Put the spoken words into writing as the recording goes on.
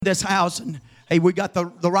this house, and hey, we got the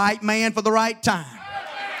right man for the right time.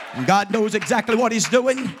 And God knows exactly what he's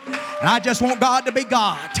doing. And I just want God to be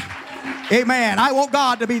God. Amen. I want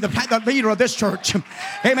God to be the leader of this church.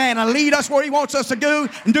 Amen. And lead us where he wants us to do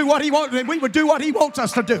and do what he wants. And we would do what he wants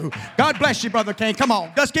us to do. God bless you, Brother King. Come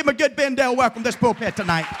on. Let's give him a good Bendale welcome to this pulpit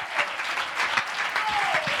tonight.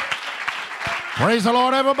 Praise the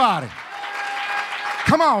Lord, everybody.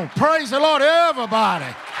 Come on. Praise the Lord,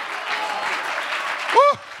 everybody.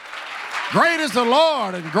 Woo. Great is the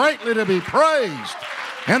Lord and greatly to be praised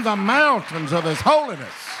in the mountains of his holiness.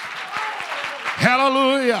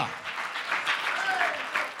 Hallelujah.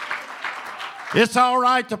 It's all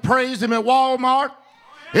right to praise him at Walmart.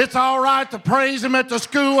 It's all right to praise him at the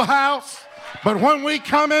schoolhouse. But when we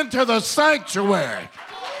come into the sanctuary,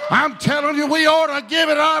 I'm telling you, we ought to give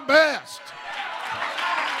it our best.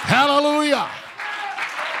 Hallelujah.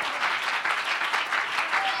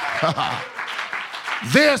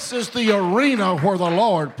 This is the arena where the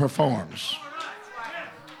Lord performs.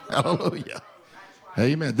 Hallelujah.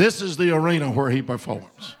 Amen. This is the arena where he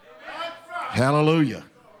performs. Hallelujah.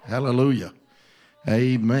 Hallelujah.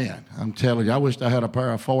 Amen. I'm telling you, I wished I had a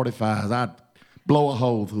pair of 45s. I'd blow a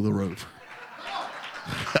hole through the roof.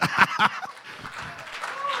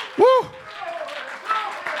 Woo.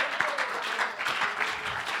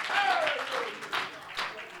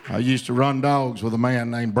 I used to run dogs with a man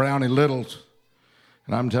named Brownie Littles.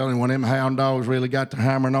 And I'm telling you, when them hound dogs really got to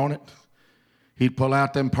hammering on it, he'd pull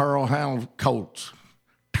out them pearl hound colts.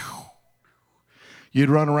 You'd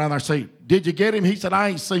run around there and say, "Did you get him?" He said, "I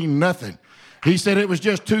ain't seen nothing." He said, "It was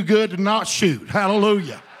just too good to not shoot."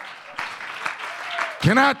 Hallelujah.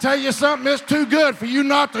 Can I tell you something? It's too good for you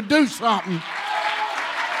not to do something.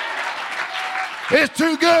 It's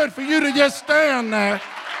too good for you to just stand there.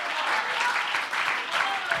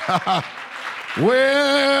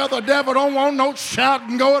 Well, the devil don't want no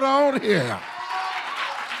shouting going on here.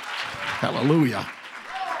 Hallelujah.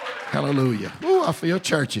 Hallelujah. Ooh, I feel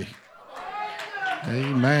churchy.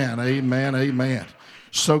 Amen, amen, amen.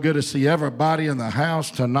 So good to see everybody in the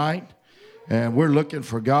house tonight. And we're looking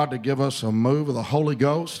for God to give us a move of the Holy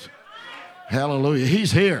Ghost. Hallelujah.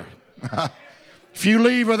 He's here. If you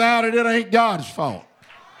leave without it, it ain't God's fault.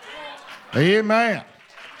 Amen.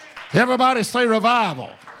 Everybody say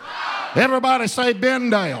revival. Everybody say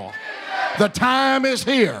Bendale. The time is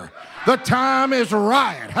here. The time is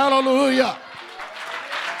right. Hallelujah.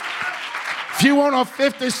 If you want a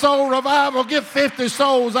 50-soul revival, get 50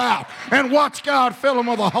 souls out and watch God fill them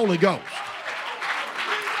with the Holy Ghost.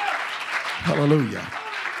 Hallelujah.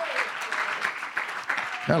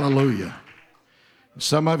 Hallelujah.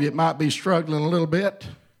 Some of you might be struggling a little bit.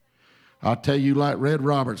 I'll tell you like Red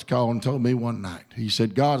Roberts called and told me one night. He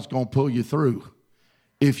said, God's going to pull you through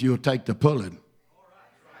if you'll take the pulling.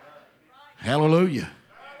 Hallelujah.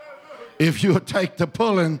 If you'll take the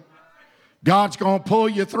pulling, God's going to pull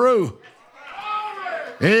you through.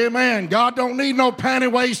 Amen. God don't need no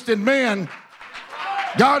panty-waisted men.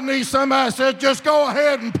 God needs somebody that says, just go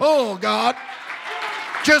ahead and pull, God.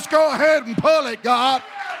 Just go ahead and pull it, God.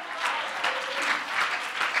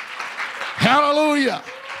 Hallelujah.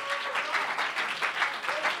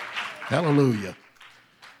 Hallelujah.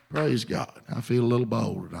 Praise God. I feel a little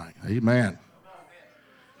bold tonight. Amen.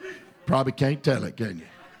 Probably can't tell it, can you?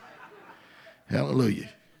 Hallelujah.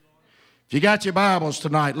 If you got your Bibles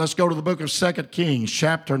tonight, let's go to the book of 2 Kings,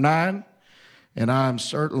 chapter 9. And I'm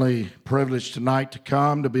certainly privileged tonight to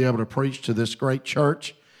come to be able to preach to this great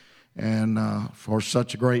church and for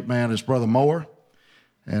such a great man as Brother Moore.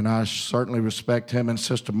 And I certainly respect him and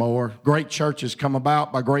Sister Moore. Great churches come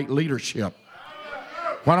about by great leadership.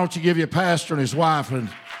 Why don't you give your pastor and his wife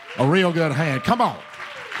a real good hand? Come on.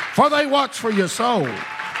 For they watch for your soul.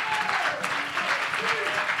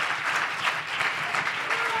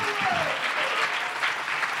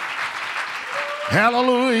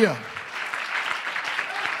 Hallelujah.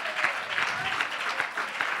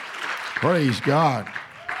 Praise God.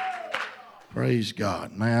 Praise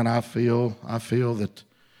God. Man, I feel that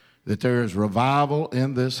there is revival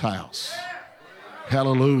in this house.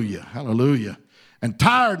 Hallelujah. Hallelujah. And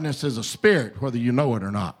tiredness is a spirit, whether you know it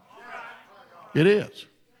or not. It is.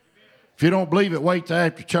 If you don't believe it, wait till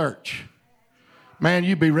after church. Man,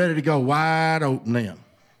 you'd be ready to go wide open then.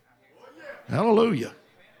 Hallelujah.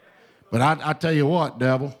 But I tell you what,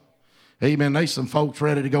 devil. Amen. There's some folks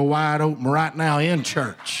ready to go wide open right now in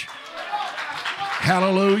church.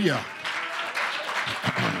 Hallelujah.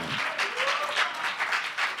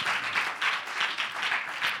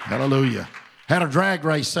 Hallelujah. Had a drag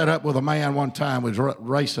race set up with a man one time. We was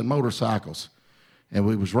racing motorcycles. And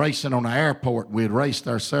we was racing on the airport. We had raced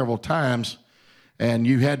there several times. And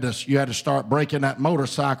you had to start breaking that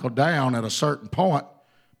motorcycle down at a certain point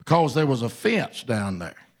because there was a fence down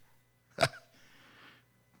there.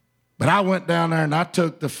 But I went down there and I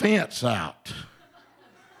took the fence out.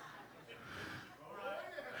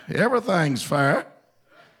 Everything's fair.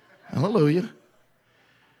 Hallelujah.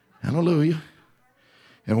 Hallelujah.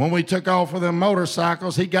 And when we took off with them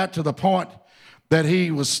motorcycles, he got to the point that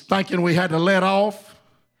he was thinking we had to let off,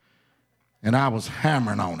 and I was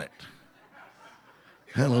hammering on it.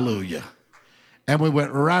 Hallelujah. And we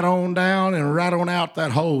went right on down and right on out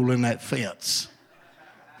that hole in that fence.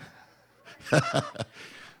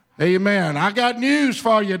 Amen. I got news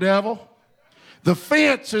for you, devil. The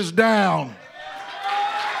fence is down.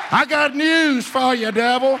 I got news for you,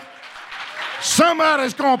 devil.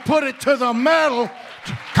 Somebody's going to put it to the metal.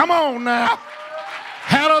 Come on now.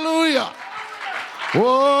 Hallelujah.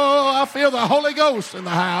 Whoa, I feel the Holy Ghost in the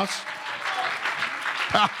house.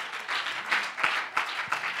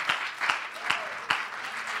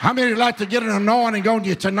 How many would like to get an anointing on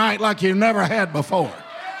you tonight like you never had before?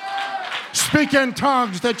 Speak in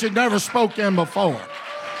tongues that you never spoke in before.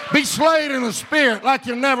 Be slayed in the spirit like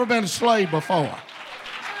you've never been slayed before.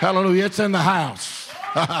 Hallelujah. It's in the house.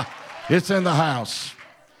 It's in the house.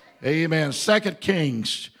 Amen. 2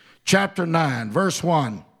 Kings chapter 9, verse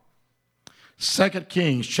 1. 2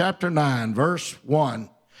 Kings chapter 9, verse 1.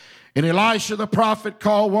 And Elisha the prophet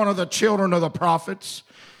called one of the children of the prophets,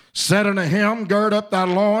 said unto him, gird up thy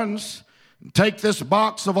loins, and take this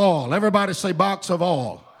box of oil. Everybody say box of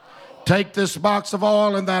oil. Take this box of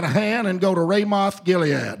oil in that hand and go to Ramoth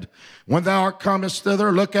Gilead. When thou comest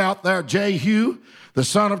thither, look out there Jehu, the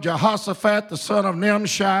son of Jehoshaphat, the son of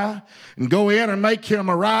Nimshi, and go in and make him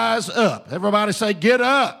arise up. Everybody say, get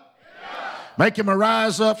up. Get up. Make him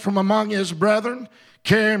arise up from among his brethren,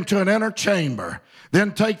 carry him to an inner chamber.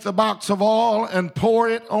 Then take the box of oil and pour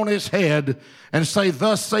it on his head and say,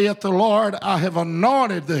 thus saith the Lord, I have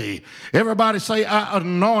anointed thee. Everybody say, I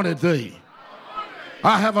anointed thee.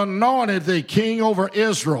 I have anointed thee king over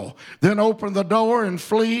Israel. Then open the door and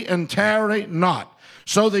flee and tarry not.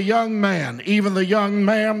 So the young man, even the young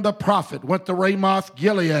man, the prophet, went to Ramoth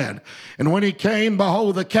Gilead. And when he came,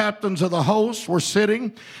 behold, the captains of the host were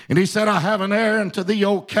sitting. And he said, I have an errand to thee,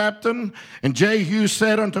 O captain. And Jehu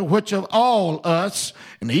said, unto which of all us?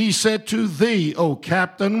 And he said, to thee, O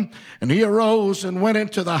captain. And he arose and went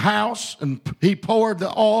into the house, and he poured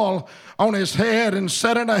the oil on his head and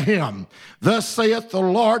said unto him, thus saith the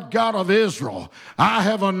Lord God of Israel, I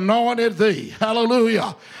have anointed thee.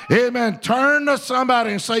 Hallelujah. Amen. Turn to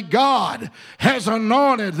somebody and say, God has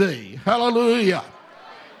anointed thee. Hallelujah.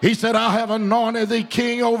 He said, I have anointed thee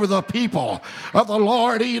king over the people of the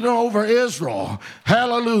Lord, even over Israel.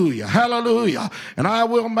 Hallelujah, hallelujah. And I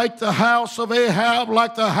will make the house of Ahab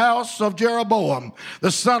like the house of Jeroboam, the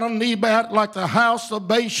son of Nebat, like the house of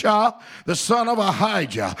Baasha, the son of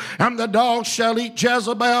Ahijah. And the dogs shall eat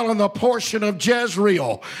Jezebel and the portion of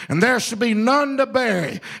Jezreel, and there shall be none to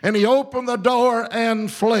bury. And he opened the door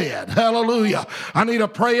and fled. Hallelujah. I need a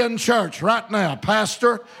praying church right now.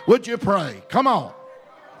 Pastor, would you pray? Come on.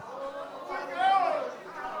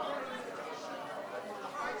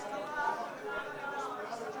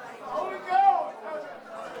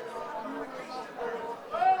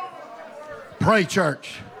 Pray,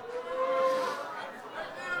 church.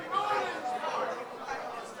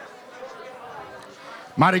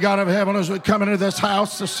 Mighty God of heaven, as we come into this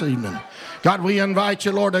house this evening, God, we invite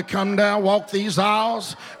you, Lord, to come down, walk these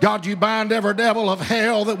aisles. God, you bind every devil of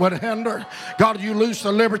hell that would hinder. God, you loose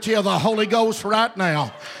the liberty of the Holy Ghost right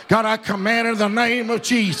now. God, I command in the name of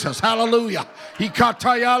Jesus. Hallelujah.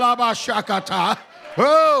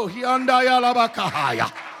 Oh,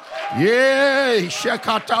 yay,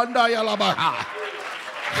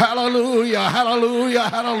 hallelujah, hallelujah,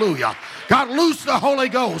 hallelujah. God, loose the Holy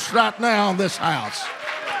Ghost right now in this house.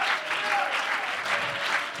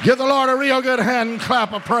 Give the Lord a real good hand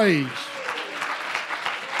clap of praise.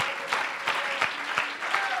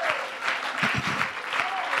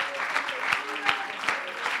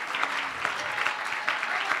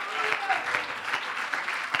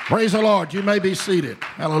 Praise the Lord. You may be seated.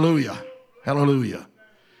 Hallelujah, hallelujah.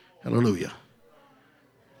 Hallelujah.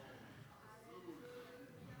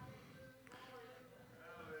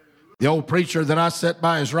 The old preacher that I sat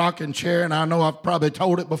by his rocking chair, and I know I've probably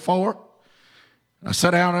told it before. I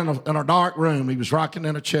sat down in a dark room. He was rocking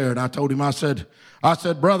in a chair, and I told him, I said,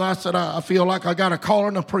 brother, I feel like I got a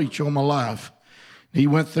calling to preach on my life. He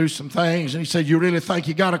went through some things, and he said, you really think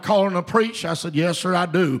you got a calling to preach? I said, yes, sir, I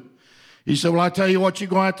do. He said, well, I tell you what you're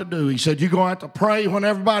going to have to do. He said, you're going to have to pray when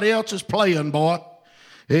everybody else is playing, boy.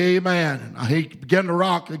 Amen. And he began to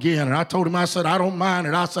rock again. And I told him, I said, I don't mind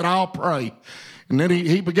it. I said, I'll pray. And then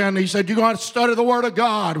he said, you're going to study the Word of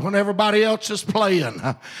God when everybody else is playing.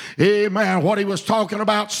 Amen. What he was talking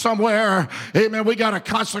about somewhere, amen, we got to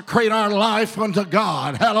consecrate our life unto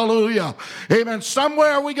God. Hallelujah. Amen.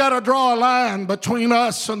 Somewhere we got to draw a line between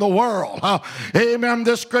us and the world. Amen.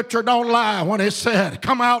 This scripture don't lie when it said,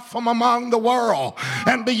 come out from among the world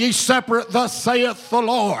and be ye separate, thus saith the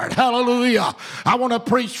Lord. Hallelujah. I want to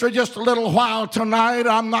preach for just a little while tonight.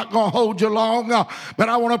 I'm not going to hold you long, but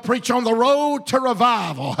I want to preach on the road to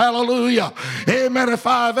revival. Hallelujah. Amen. If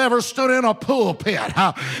I've ever stood in a pulpit,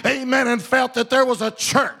 amen, and felt that there was a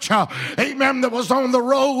church, amen, that was on the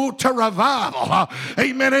road to revival,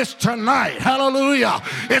 amen, it's tonight. Hallelujah.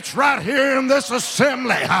 It's right here in this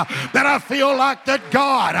assembly that I feel like that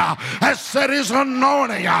God has set his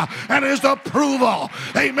anointing and his approval.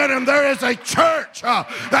 Amen. And there is a church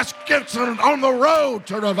that's getting on the road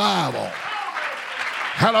to revival.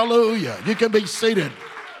 Hallelujah. You can be seated.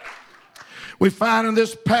 We find in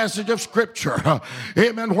this passage of Scripture,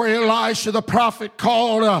 amen, where Elisha the prophet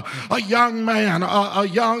called a young man, a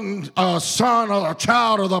young son or a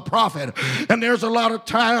child of the prophet. And there's a lot of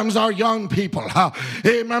times our young people,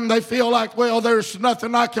 amen, they feel like, well, there's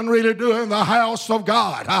nothing I can really do in the house of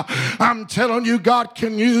God. I'm telling you, God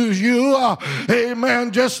can use you,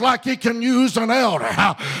 amen, just like he can use an elder.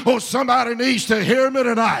 Oh, somebody needs to hear me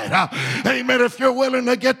tonight. Amen, if you're willing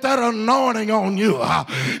to get that anointing on you,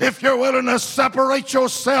 if you're willing to separate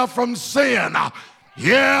yourself from sin.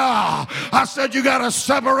 Yeah, I said you got to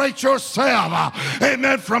separate yourself,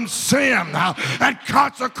 amen, from sin and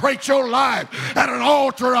consecrate your life at an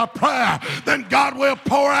altar of prayer. Then God will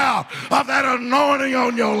pour out of that anointing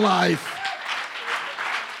on your life.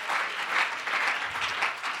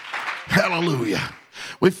 Hallelujah.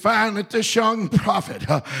 We find that this young prophet,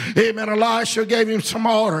 amen, Elisha gave him some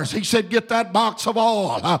orders. He said, get that box of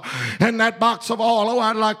oil. And that box of oil,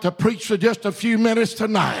 I'd like to preach for just a few minutes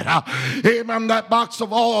tonight. Amen, that box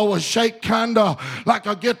of oil was shaped kind of like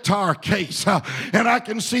a guitar case. And I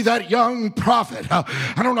can see that young prophet.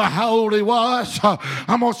 I don't know how old he was.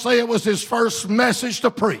 I'm going to say it was his first message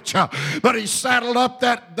to preach. But he saddled up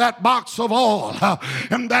that box of oil.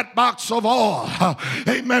 And that box of oil,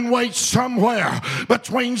 amen, weighed somewhere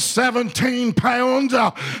between 17 pounds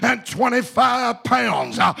and 25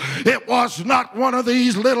 pounds. It was not one of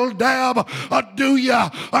these little dab do-ya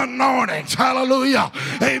anointings. Hallelujah.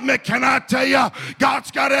 Amen. Can I tell you,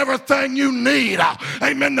 God's got everything you need,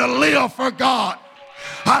 amen, to live for God.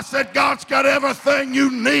 I said God's got everything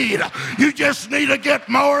you need. You just need to get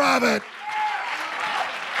more of it.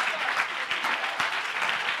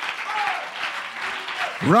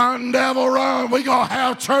 Run, devil, run. We're going to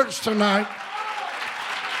have church tonight.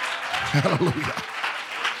 Hallelujah.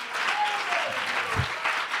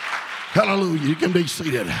 Hallelujah. You can be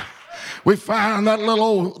seated. We find that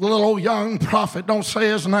little young prophet, don't say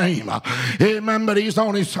his name. Amen, but he's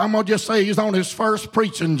on his, I'm going to just say he's on his first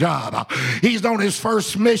preaching job. He's on his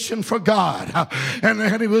first mission for God.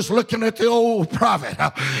 And he was looking at the old prophet.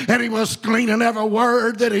 And he was gleaning every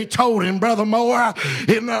word that he told him. Brother Moore,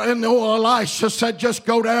 and the old Elisha said, just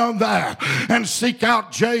go down there and seek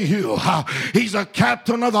out Jehu. He's a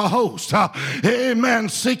captain of the host. Amen,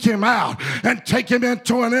 seek him out and take him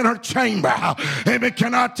into an inner chamber. Amen,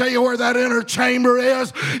 can I tell you where that inner chamber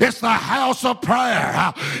is? It's the house of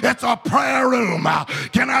prayer. It's a prayer room.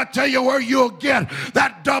 Can I tell you where you'll get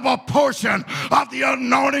that double portion of the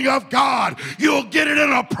anointing of God? You'll get it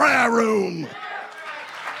in a prayer room.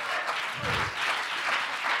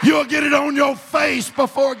 You'll get it on your face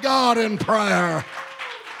before God in prayer.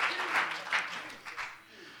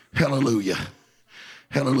 Hallelujah.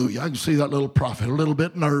 Hallelujah. I can see that little prophet a little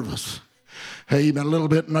bit nervous. Amen. A little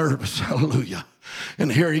bit nervous. Hallelujah.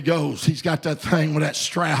 And here he goes. He's got that thing with that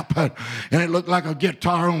strap, and it looked like a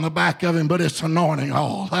guitar on the back of him, but it's anointing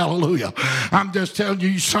all. Hallelujah. I'm just telling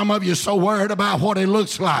you, some of you are so worried about what it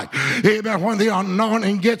looks like. Amen. When the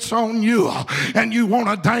anointing gets on you and you want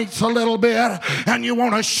to dance a little bit and you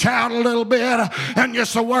want to shout a little bit and you're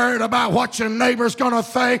so worried about what your neighbor's going to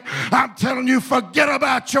think, I'm telling you, forget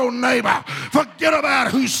about your neighbor. Forget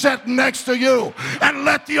about who's sitting next to you and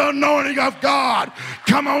let the anointing of God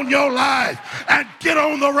come on your life and get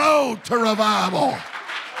on the road to revival.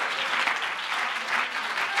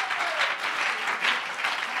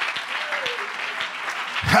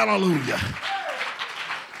 Hallelujah.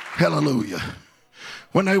 Hallelujah.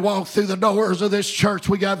 When they walk through the doors of this church,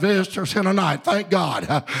 we got visitors here tonight. Thank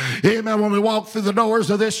God. Amen. When we walk through the doors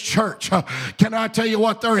of this church, can I tell you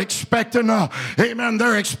what they're expecting? Amen.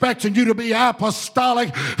 They're expecting you to be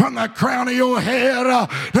apostolic from the crown of your head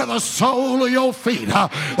to the sole of your feet.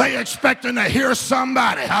 They're expecting to hear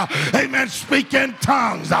somebody, amen, speak in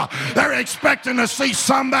tongues. They're expecting to see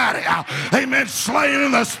somebody, amen, slain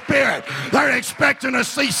in the spirit. They're expecting to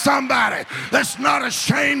see somebody that's not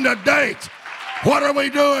ashamed to date. What are we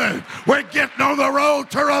doing? We're getting on the road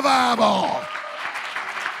to revival.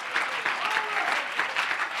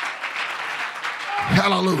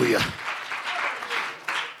 Hallelujah.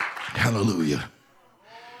 Hallelujah.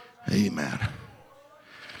 Amen. A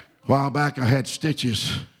while back I had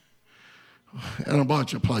stitches in a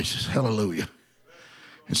bunch of places. Hallelujah.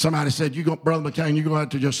 And somebody said, Brother McCain, you're going to have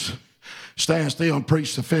to just stand still and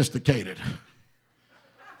preach sophisticated.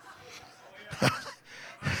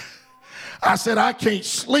 I said, I can't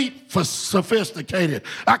sleep for sophisticated.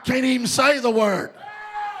 I can't even say the word.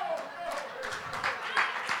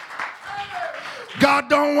 God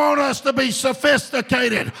don't want us to be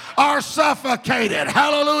sophisticated or suffocated.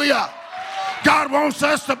 Hallelujah. God wants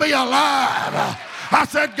us to be alive. I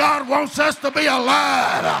said, God wants us to be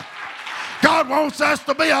alive. God wants us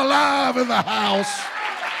to be alive in the house.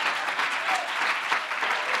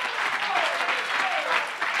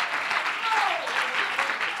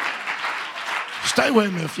 Stay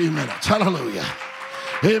with me a few minutes. Hallelujah.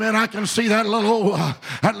 Amen. I can see that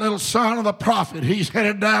little son of the prophet. He's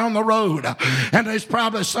headed down the road. And there's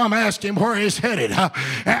probably some asked him where he's headed.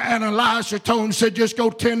 And Elisha told him, said, just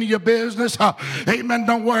go tend to your business. Amen.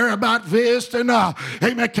 Don't worry about visiting.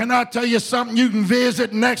 Amen. Can I tell you something? You can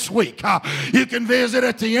visit next week. You can visit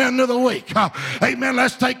at the end of the week. Amen.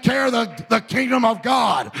 Let's take care of the kingdom of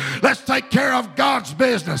God. Let's take care of God's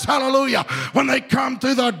business. Hallelujah. When they come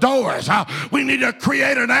through the doors, we need to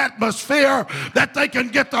create an atmosphere that they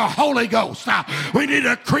can get the Holy Ghost. We need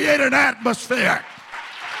to create an atmosphere.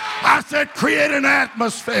 I said create an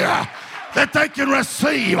atmosphere that they can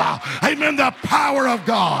receive, amen, the power of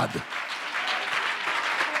God.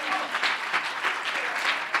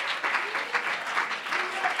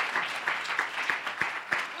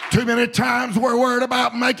 Too many times we're worried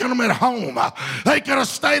about making them at home. They could have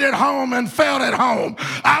stayed at home and felt at home.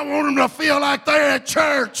 I want them to feel like they're at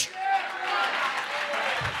church.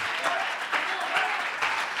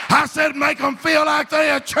 I said make them feel like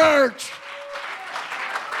they're at church.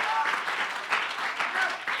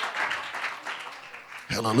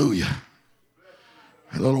 Hallelujah.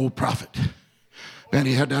 That little old prophet. Man,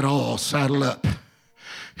 he had that all saddled up.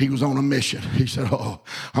 He was on a mission. He said, oh,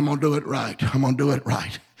 I'm going to do it right. I'm going to do it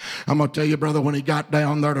right. I'm going to tell you, brother, when he got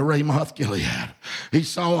down there to Ramoth Gilead, he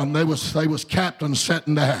saw them. They was captains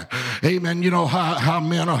sitting there. Amen. You know how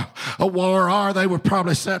men of war are. They were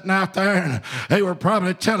probably sitting out there and they were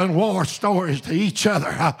probably telling war stories to each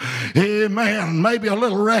other. Amen. Maybe a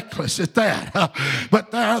little reckless at that. But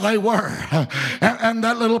there they were. And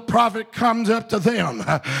that little prophet comes up to them.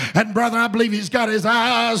 And brother, I believe he's got his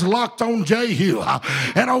eyes locked on Jehu.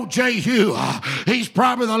 And old Jehu, he's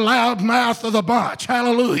probably the loud mouth of the bunch.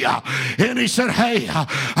 Hallelujah. And he said, hey,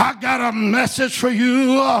 I got a message for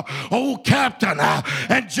you, old captain.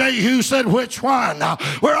 And Jehu said, which one?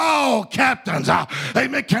 We're all captains.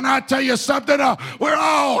 Amen. Can I tell you something? We're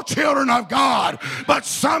all children of God. But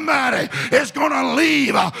somebody is going to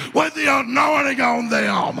leave with the anointing on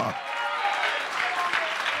them.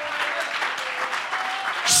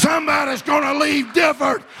 Somebody's going to leave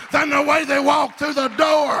different than the way they walk through the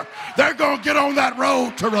door. They're going to get on that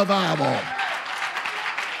road to revival.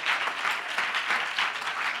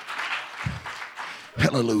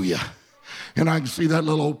 Hallelujah. And I can see that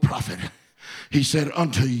little old prophet. He said,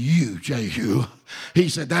 unto you, Jehu. He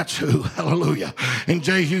said, that's who. Hallelujah. And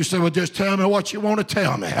Jehu said, well, just tell me what you want to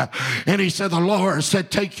tell me. And he said, the Lord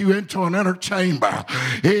said, take you into an inner chamber.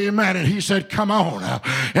 Amen. And he said, come on.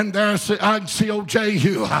 And there I can see old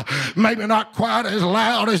Jehu, maybe not quite as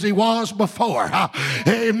loud as he was before.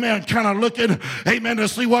 Amen. Kind of looking, amen, to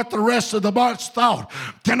see what the rest of the bunch thought.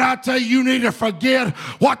 Can I tell you, you need to forget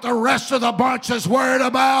what the rest of the bunch is worried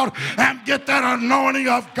about and get that anointing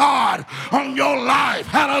of God on your life.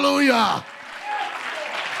 Hallelujah.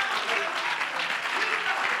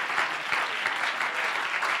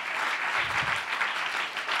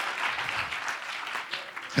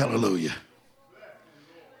 Hallelujah.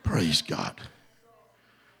 Praise God.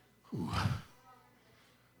 Ooh.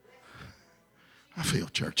 I feel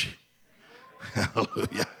churchy.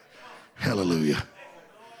 Hallelujah. Hallelujah.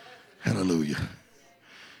 Hallelujah.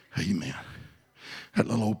 Amen. That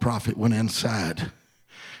little old prophet went inside.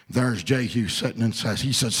 There's Jehu sitting inside.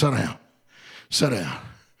 He said, sit down. Sit down.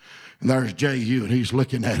 And there's Jehu, and he's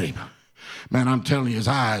looking at him. Man, I'm telling you, his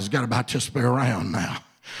eyes got about to spin around now.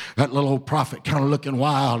 That little old prophet kind of looking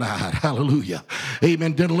wild-eyed. Hallelujah.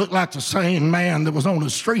 Amen. Didn't look like the same man that was on the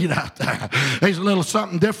street out there. There's a little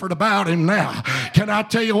something different about him now. Can I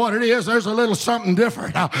tell you what it is? There's a little something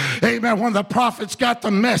different. Amen. When the prophet's got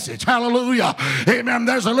the message. Hallelujah. Amen.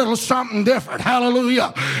 There's a little something different.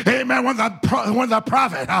 Hallelujah. Amen. When the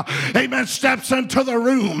prophet, amen, steps into the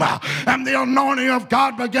room and the anointing of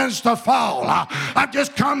God begins to fall. I've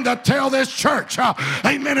just come to tell this church,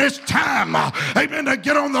 amen, it's time, amen, to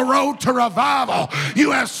get on the road to revival.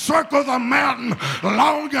 You have circled the mountain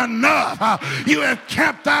long enough. You have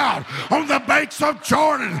camped out on the banks of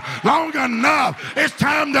Jordan long enough. It's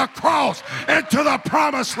time to cross into the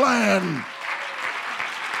promised land.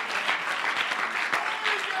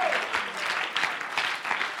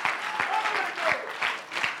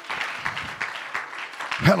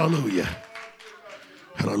 Hallelujah.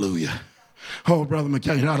 Hallelujah. Oh, Brother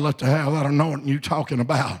McCain, I'd love to have that anointing you're talking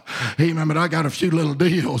about. Amen. But I got a few little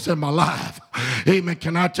deals in my life. Amen.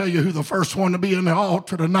 Can I tell you who the first one to be in the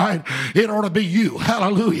altar tonight? It ought to be you.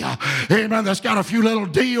 Hallelujah. Amen. That's got a few little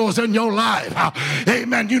deals in your life.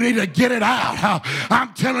 Amen. You need to get it out.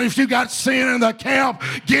 I'm telling you, if you got sin in the camp,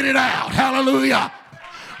 get it out. Hallelujah.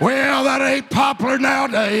 Well, that ain't popular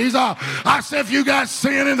nowadays. I said if you got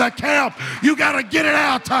sin in the camp, you got to get it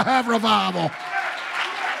out to have revival.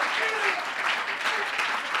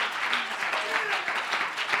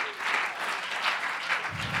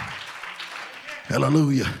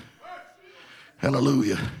 Hallelujah.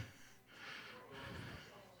 Hallelujah.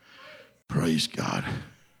 Praise God.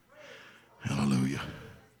 Hallelujah.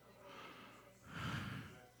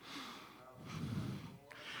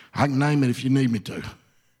 I can name it if you need me to.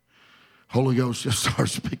 Holy Ghost just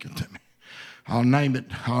starts speaking to me. I'll name it.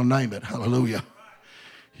 I'll name it. Hallelujah.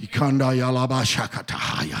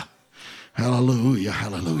 Hallelujah.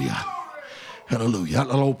 Hallelujah. Hallelujah. That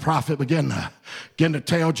little old prophet began to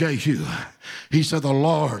tell Jehu. He said, the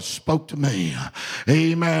Lord spoke to me.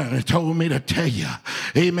 Amen. He told me to tell you.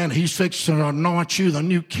 Amen. He's fixing to anoint you the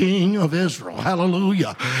new king of Israel.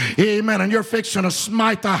 Hallelujah. Amen. And you're fixing to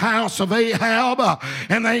smite the house of Ahab.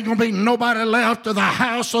 And there ain't going to be nobody left of the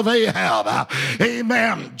house of Ahab.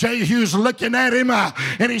 Amen. Jehu's looking at him.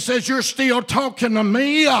 And he says, you're still talking to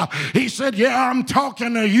me? He said, yeah, I'm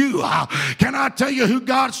talking to you. Can I tell you who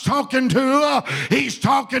God's talking to? He's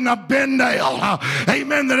talking to Bendale.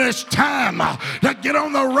 Amen. That it's time to get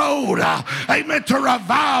on the road. Amen. To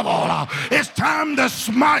revival. It's time to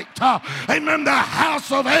smite. Amen. The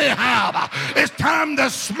house of Ahab. It's time to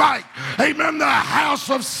smite. Amen. The house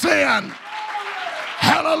of sin.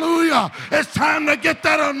 Hallelujah. It's time to get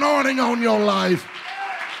that anointing on your life.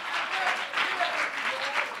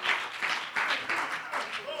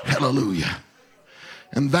 Hallelujah.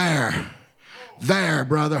 And there,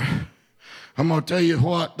 brother, I'm going to tell you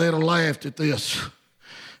what, they'd have laughed at this.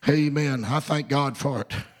 Amen. I thank God for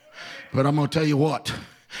it. But I'm going to tell you what,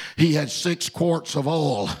 he had 6 quarts of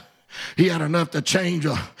oil. He had enough to change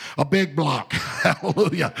a big block.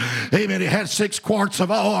 Hallelujah. Amen. He had 6 quarts of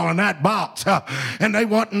oil in that box. And they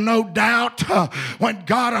wasn't no doubt when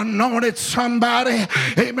God anointed somebody,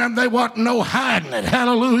 amen, they wasn't no hiding it.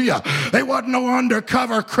 Hallelujah. They wasn't no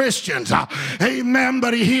undercover Christians. Amen.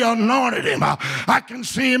 But he anointed him. I can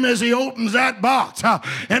see him as he opens that box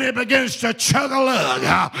and he begins to chug a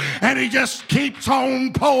lug and he just keeps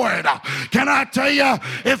on pouring. Can I tell you,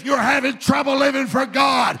 if you're having trouble living for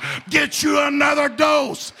God, get you another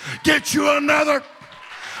dose. Get you another.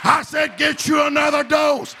 I said, get you another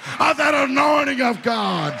dose of that anointing of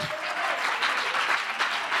God.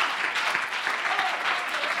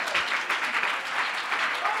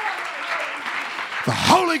 The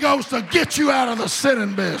Holy Ghost will get you out of the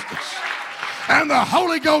sinning business. And the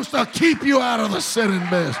Holy Ghost will keep you out of the sinning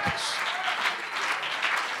business.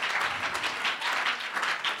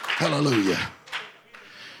 Hallelujah.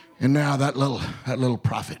 And now that little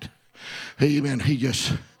prophet, amen,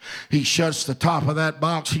 he shuts the top of that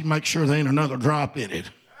box. He makes sure there ain't another drop in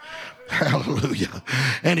it. Hallelujah.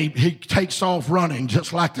 And he takes off running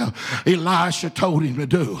just like Elisha told him to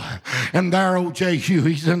do. And there old Jehu,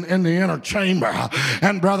 he's in the inner chamber.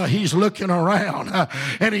 And brother, he's looking around.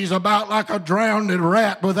 And he's about like a drowned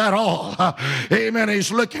rat with that oil. Amen.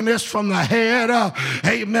 He's looking this from the head.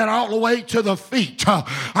 Amen. All the way to the feet.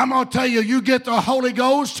 I'm going to tell you, you get the Holy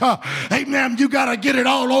Ghost. Amen. You got to get it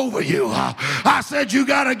all over you. I said you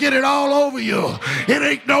got to get it all over you. It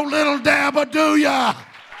ain't no little dabber, do ya?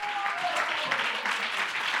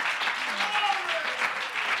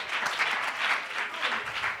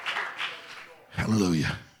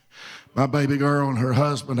 Hallelujah. My baby girl and her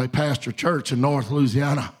husband, they pastor church in North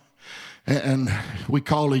Louisiana. And we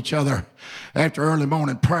call each other after early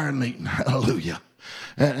morning prayer meeting. Hallelujah.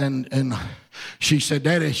 And she said,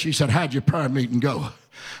 Daddy, she said, how'd your prayer meeting go?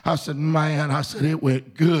 I said, man, I said, it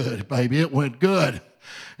went good, baby. It went good.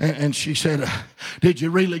 And she said, did you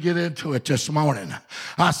really get into it this morning?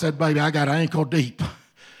 I said, baby, I got ankle deep.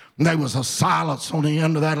 And there was a silence on the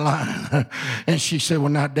end of that line. And she said, well,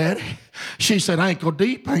 now, Daddy, she said, ankle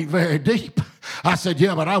deep ain't very deep. I said,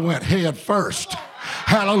 yeah, but I went head first.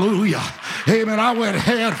 Hallelujah. Amen. I went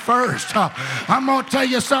head first. I'm going to tell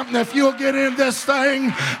you something. If you'll get in this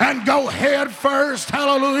thing and go head first,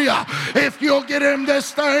 hallelujah. If you'll get in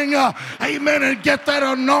this thing, amen, and get that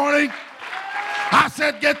anointing. I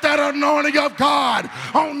said, get that anointing of God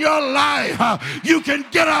on your life. You can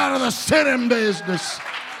get out of the sinning business.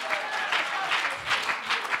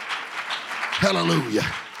 Hallelujah.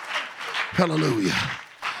 Hallelujah.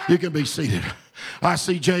 You can be seated. I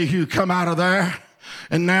see Jehu come out of there.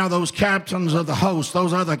 And now those captains of the host,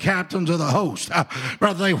 those other captains of the host,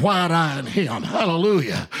 brother, they white-eyed him.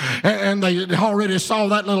 Hallelujah. And they already saw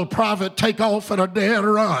that little prophet take off at a dead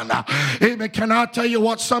run. Amen. Can I tell you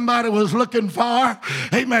what somebody was looking for?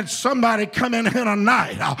 Amen. Somebody come in here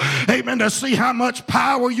tonight. Amen. To see how much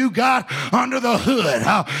power you got under the hood.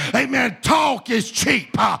 Amen. Talk is cheap.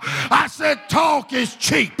 I said talk is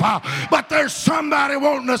cheap. But there's somebody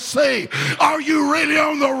wanting to see, are you really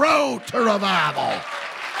on the road to revival?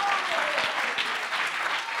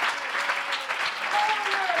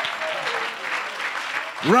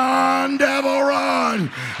 Run, devil,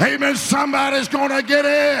 run. Amen. Somebody's going to get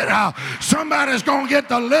in. Somebody's going to get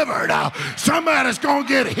delivered. Somebody's going to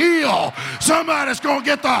get healed. Somebody's going to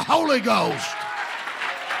get the Holy Ghost.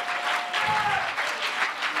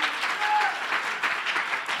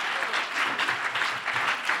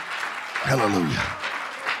 Hallelujah.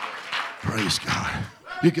 Praise God.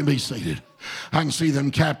 You can be seated. I can see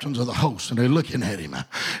them captains of the host, and they're looking at him.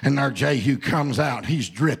 And our Jehu comes out. He's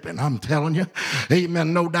dripping. I'm telling you.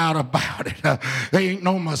 Amen. No doubt about it. There ain't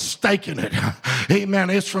no mistaking it. Amen.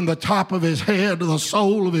 It's from the top of his head to the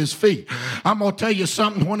sole of his feet. I'm going to tell you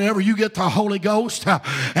something. Whenever you get the Holy Ghost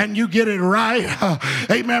and you get it right,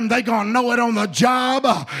 amen, they're going to know it on the job.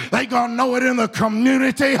 They're going to know it in the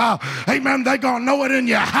community. Amen. They're going to know it in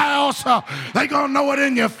your house. They're going to know it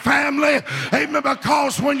in your family. Amen.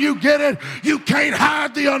 Because when you get it, you can't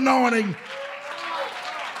hide the anointing.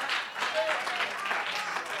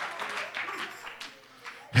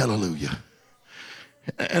 Hallelujah.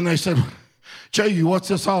 And they said, Jehu, what's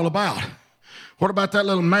this all about? What about that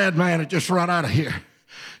little madman that just run out of here?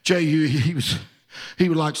 Jehu, he was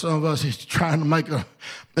like some of us. He's trying to make an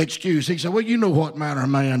excuse. He said, well, you know what manner of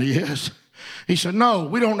man he is. He said, no,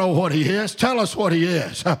 we don't know what he is. Tell us what he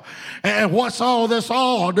is. And what's all this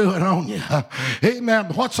all doing on you? Amen.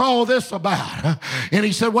 What's all this about? And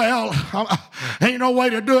he said, well, ain't no way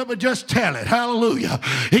to do it but just tell it. Hallelujah.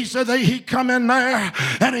 He said that he come in there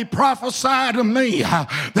and he prophesied to me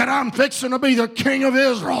that I'm fixing to be the king of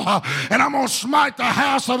Israel and I'm going to smite the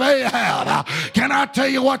house of Ahab. Can I tell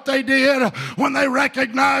you what they did when they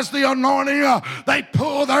recognized the anointing? They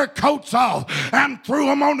pulled their coats off and threw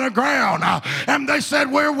them on the ground. And they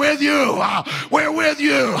said, we're with you. We're with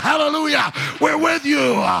you. Hallelujah. We're with you.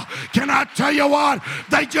 Can I tell you what?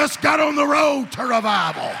 They just got on the road to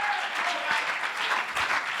revival.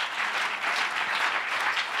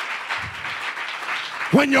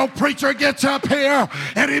 When your preacher gets up here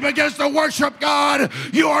and he begins to worship God,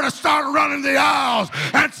 you ought to start running the aisles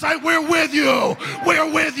and say, we're with you.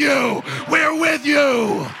 We're with you. We're with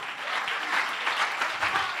you.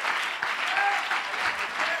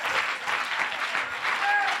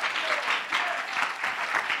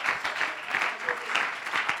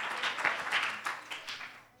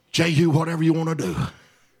 Jehu, whatever you want to do,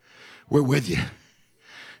 we're with you.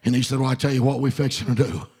 And he said, well, I tell you what we're fixing to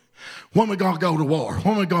do. When we going to go to war?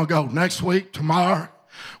 When we going to go? Next week? Tomorrow?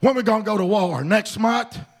 When we going to go to war? Next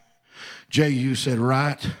month? Jehu said,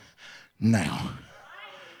 right now.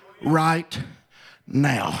 Right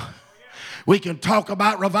now. We can talk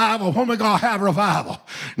about revival. When we going to have revival?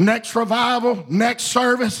 Next revival, next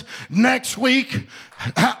service, next week.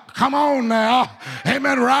 Come on now.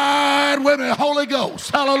 Amen. Ride with me, Holy Ghost.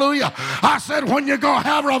 Hallelujah. I said when you're going to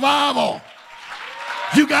have revival,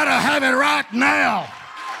 you got to have it right now.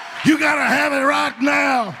 You got to have it right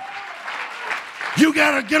now. You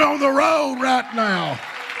got to get on the road right now.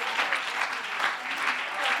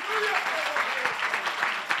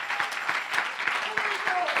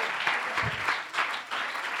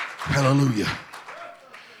 Hallelujah.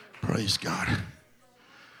 Praise God.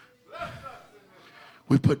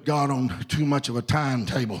 We put God on too much of a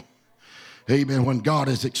timetable. Amen. When God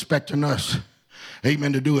is expecting us,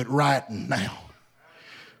 amen, to do it right now.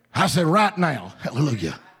 I said right now.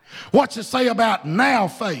 Hallelujah. What's it say about now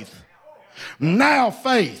faith? Now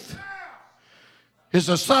faith is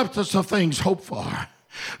the substance of things hoped for,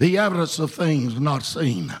 the evidence of things not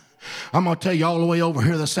seen. I'm going to tell you all the way over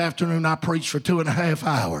here this afternoon, I preached for 2.5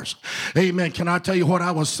 hours. Amen. Can I tell you what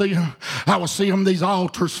I was seeing? I was seeing these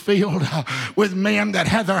altars filled with men that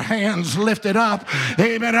had their hands lifted up.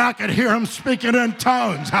 Amen. I could hear them speaking in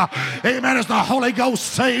tongues. Amen. As the Holy Ghost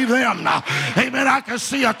saved them. Amen. I could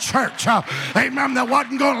see a church. Amen. That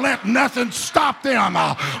wasn't going to let nothing stop them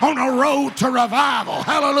on a road to revival.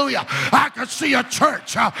 Hallelujah. I could see a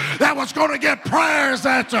church that was going to get prayers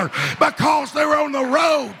answered because they were on the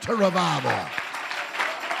road to revival.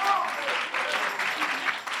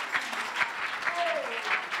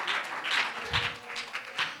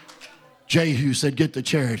 Jehu said, get the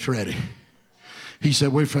chariots ready. He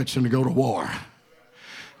said, we're fixing to go to war.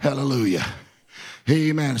 Hallelujah.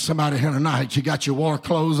 Amen. Somebody here tonight, you got your war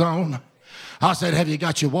clothes on? I said, have you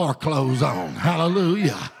got your war clothes on?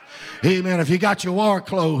 Hallelujah. Amen. If you got your war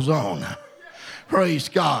clothes on, praise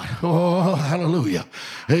God. Oh, hallelujah.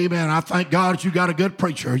 Amen. I thank God that you got a good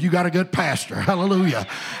preacher. You got a good pastor. Hallelujah.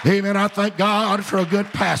 Amen. I thank God for a good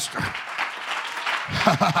pastor.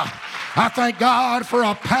 I thank God for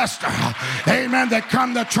a pastor, amen, that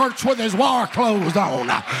come to church with his war clothes on.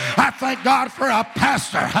 I thank God for a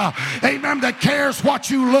pastor, amen, that cares what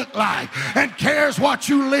you look like and cares what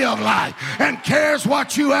you live like and cares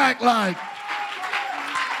what you act like.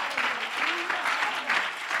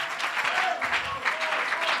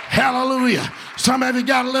 Hallelujah. Some of you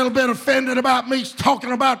got a little bit offended about me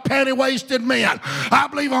talking about panty-waisted men. I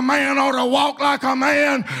believe a man ought to walk like a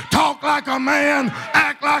man, talk like a man,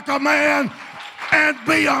 act like a man, and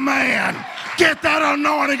be a man. Get that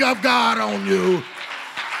anointing of God on you.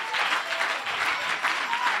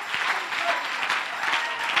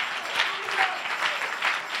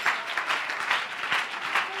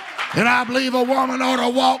 And I believe a woman ought to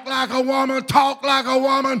walk like a woman, talk like a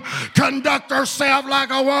woman, conduct herself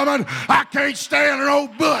like a woman. I can't stand an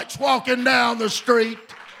old butch walking down the street.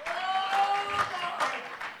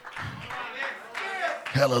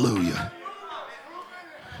 Hallelujah.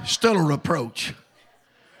 Still a reproach.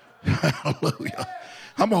 Hallelujah.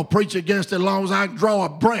 I'm going to preach against it as long as I can draw a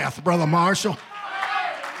breath, Brother Marshall.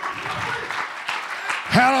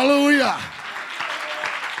 Hallelujah.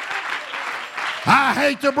 I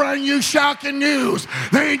hate to bring you shocking news.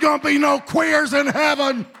 There ain't going to be no queers in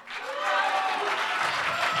heaven.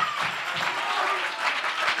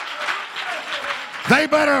 They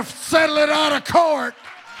better settle it out of court.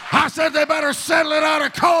 I said they better settle it out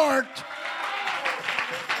of court.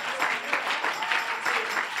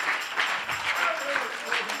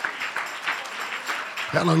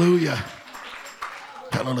 Hallelujah.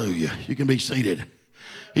 Hallelujah. You can be seated.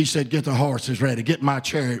 He said, get the horses ready. Get my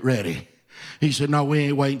chariot ready. He said, no, we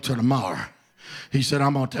ain't waiting till tomorrow. He said,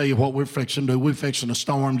 I'm going to tell you what we're fixing to do. We're fixing to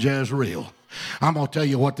storm Jezreel. I'm going to tell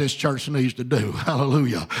you what this church needs to do.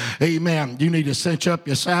 Hallelujah. Amen. You need to cinch up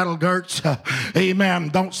your saddle girts. Amen.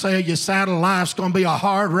 Don't say your saddle life's going to be a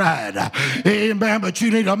hard ride. Amen. But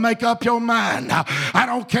you need to make up your mind. I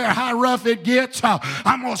don't care how rough it gets.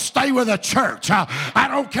 I'm going to stay with the church. I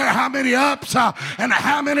don't care how many ups and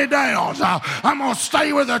how many downs. I'm going to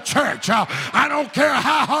stay with the church. I don't care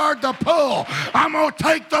how hard the pull. I'm going to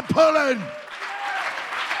take the pulling.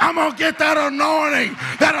 I'm going to get that anointing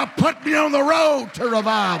that'll put me on the road to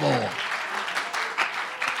revival.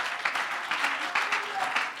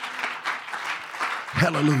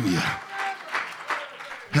 Hallelujah.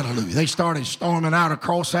 Hallelujah. They started storming out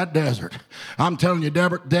across that desert. I'm telling you,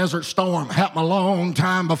 desert storm happened a long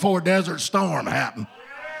time before desert storm happened.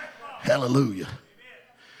 Hallelujah.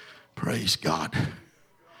 Praise God.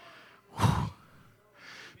 Whew.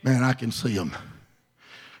 Man, I can see them.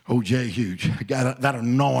 Oh, Jehu got that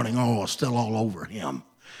anointing oil still all over him.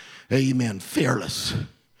 Amen. Fearless.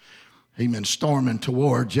 Amen. Storming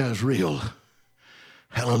toward Jezreel.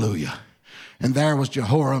 Hallelujah. And there was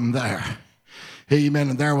Jehoram there. Amen.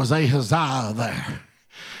 And there was Ahaziah there.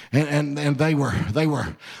 And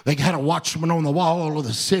they had a watchman on the wall of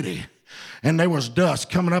the city. And there was dust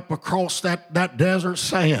coming up across that desert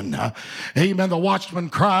sand. Amen. The watchman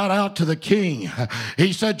cried out to the king.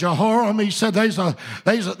 He said, Jehoram, he said, there's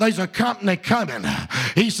a company coming.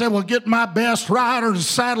 He said, well, get my best rider and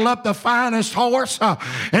saddle up the finest horse.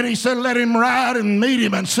 And he said, let him ride and meet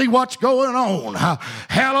him and see what's going on.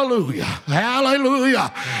 Hallelujah.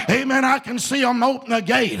 Hallelujah. Amen. I can see him open the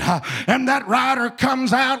gate. And that rider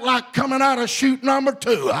comes out like coming out of chute number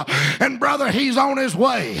 2. And brother, he's on his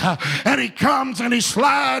way. And he comes and he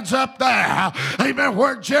slides up there, amen,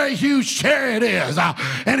 where Jehu's chariot is.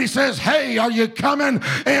 And he says, hey, are you coming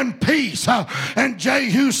in peace? And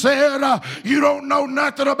Jehu said, you don't know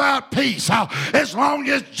nothing about peace. As long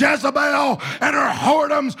as Jezebel and her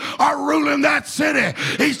whoredoms are ruling that city.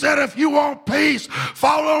 He said, if you want peace,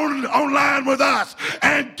 fall on line with us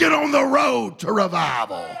and get on the road to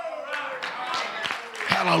revival.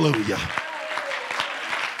 Hallelujah.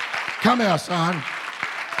 Come here, son.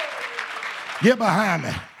 Get behind me.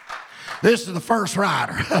 This is the first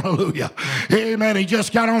rider. Hallelujah. Amen. He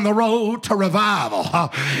just got on the road to revival.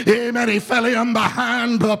 Amen. He fell in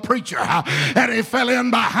behind the preacher. And he fell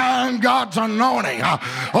in behind God's anointing.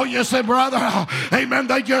 Oh, you say, brother, amen,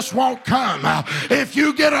 they just won't come. If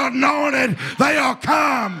you get anointed, they'll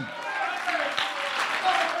come.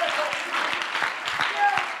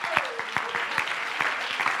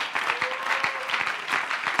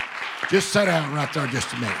 Just sit down right there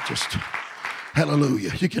just a minute. Just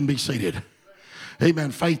hallelujah. You can be seated.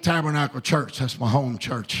 Amen. Faith Tabernacle Church. That's my home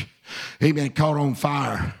church. Amen. Caught on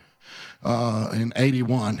fire in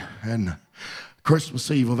 81. And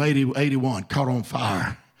Christmas Eve of 81 caught on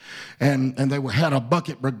fire. And they had a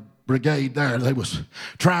bucket brigade there. They was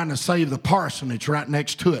trying to save the parsonage right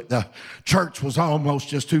next to it. The church was almost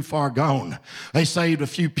just too far gone. They saved a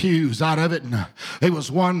few pews out of it, and there was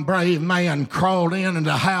one brave man crawled in and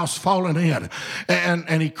the house falling in.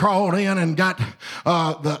 And he crawled in and got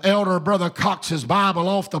the elder Brother Cox's Bible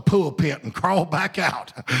off the pulpit and crawled back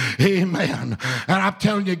out. Amen. And I'm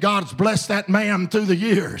telling you, God's blessed that man through the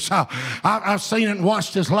years. I've seen it and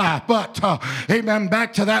watched his life. But, amen,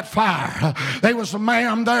 back to that fire. There was a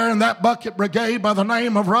man there in that bucket brigade by the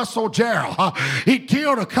name of Russell Gerald. He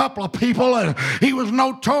killed a couple of people, and he was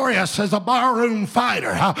notorious as a barroom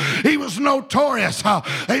fighter. He was notorious,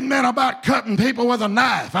 amen, about cutting people with a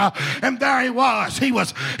knife. And there he was. He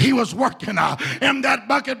was working in that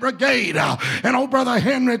bucket brigade. And old Brother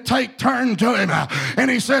Henry Tate turned to him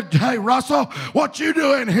and he said, hey, Russell, what you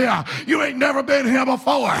doing here? You ain't never been here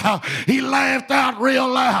before. He laughed out real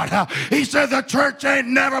loud. He said, the church ain't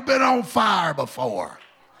never been on fire before.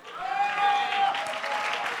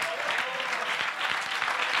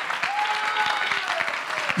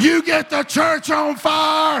 You get the church on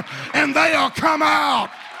fire and they'll come out.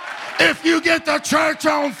 If you get the church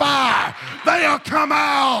on fire, they'll come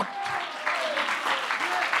out.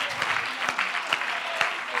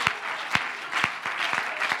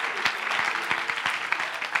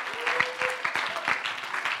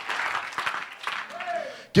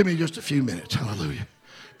 Give me just a few minutes. Hallelujah.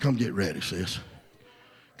 Come get ready, sis.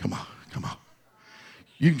 Come on, come on.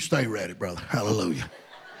 You can stay ready, brother. Hallelujah.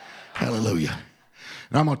 Hallelujah.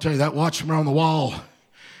 And I'm going to tell you, that watchman on the wall,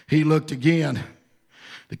 he looked again.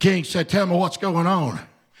 The king said, tell me what's going on.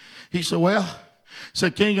 He said, well,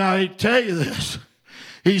 said, King, I hate to tell you this.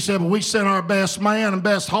 He said, but we sent our best man and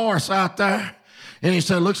best horse out there. And he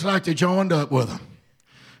said, looks like they joined up with him.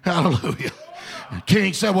 Hallelujah. The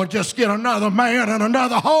king said, well, just get another man and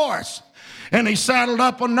another horse. And he saddled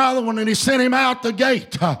up another one and he sent him out the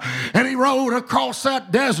gate. And he rode across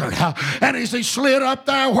that desert. And as he slid up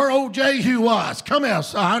there where old Jehu was. Come here,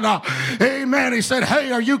 son. Amen. He said,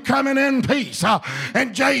 hey, are you coming in peace?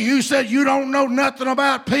 And Jehu said, you don't know nothing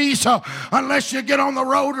about peace unless you get on the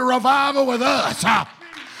road to revival with us.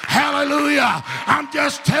 Hallelujah. I'm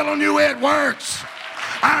just telling you it works.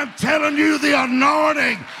 I'm telling you the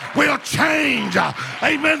anointing will change.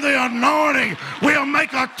 Amen. The anointing will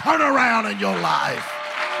make a turnaround in your life.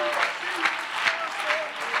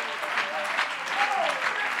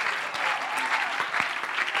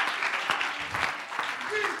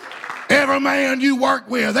 Every man you work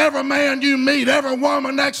with, every man you meet, every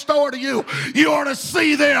woman next door to you, you ought to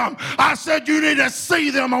see them. I said you need to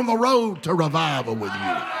see them on the road to revival with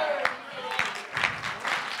you.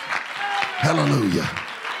 Hallelujah.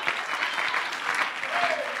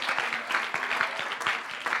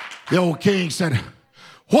 The old king said,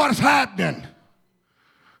 what's happening?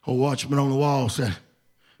 Old watchman on the wall said,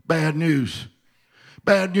 bad news.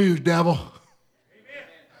 Bad news, devil. Amen.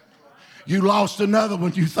 You lost another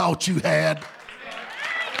one you thought you had.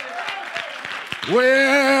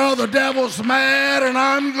 Well, the devil's mad and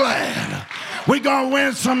I'm glad. We're going to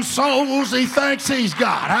win some souls he thinks he's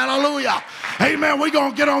got. Hallelujah. Amen. We're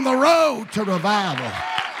going to get on the road to revival.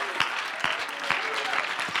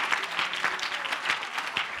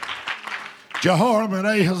 Jehoram and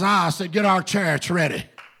Ahaziah said, get our chariots ready.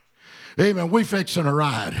 Amen. We fixing a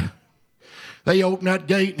ride. They open that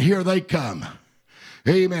gate and here they come.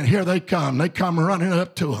 Amen. Here they come. They come running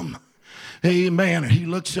up to them. Amen. And he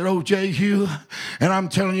looks at old Jehu, and I'm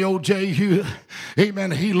telling you, old Jehu, amen,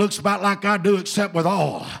 he looks about like I do, except with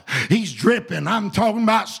oil. He's dripping. I'm talking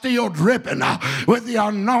about still dripping with the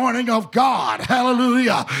anointing of God.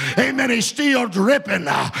 Hallelujah. Amen. He's still dripping.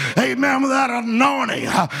 Amen. With that anointing,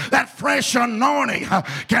 that fresh anointing.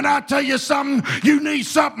 Can I tell you something? You need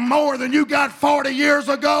something more than you got 40 years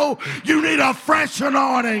ago. You need a fresh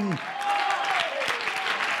anointing.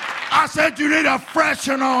 I said you need a fresh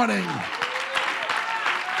anointing.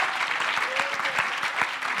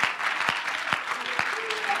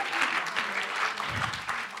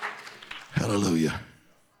 Hallelujah.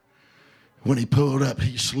 When he pulled up,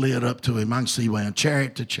 he slid up to him. I can see went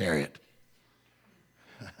chariot to chariot.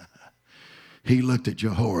 He looked at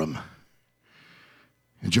Jehoram.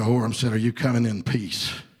 And Jehoram said, "Are you coming in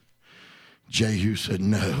peace?" Jehu said,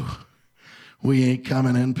 "No, we ain't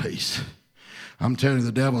coming in peace." I'm telling you,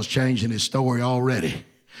 the devil's changing his story already.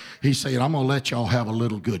 He said, "I'm going to let y'all have a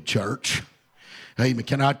little good church." Amen.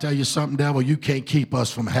 Can I tell you something, devil? You can't keep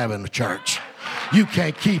us from having a church. You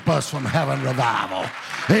can't keep us from having revival.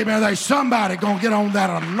 Amen. There's somebody going to get on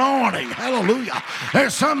that anointing. Hallelujah.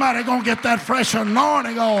 There's somebody going to get that fresh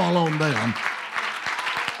anointing all on them.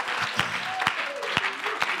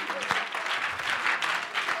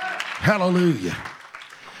 Hallelujah.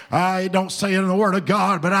 I don't say it in the Word of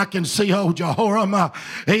God, but I can see old Jehoram,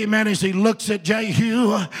 amen, as he looks at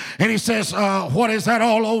Jehu and he says, "What is that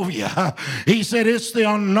all over you?" He said, "It's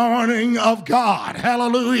the anointing of God."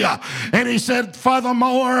 Hallelujah. And he said,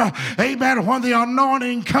 furthermore, amen, when the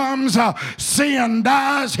anointing comes, sin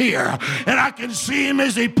dies here. And I can see him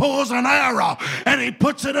as he pulls an arrow and he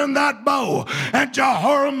puts it in that bow, and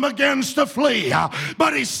Jehoram begins to flee.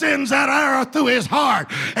 But he sends that arrow through his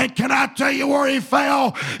heart. And can I tell you where he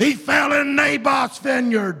fell? He fell in Naboth's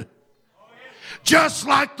vineyard, just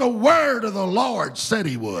like the word of the Lord said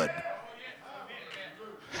he would.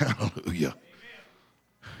 Hallelujah.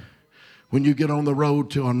 When you get on the road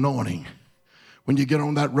to anointing, when you get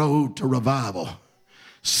on that road to revival,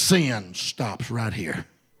 sin stops right here.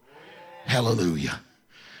 Hallelujah.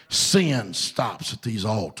 Sin stops at these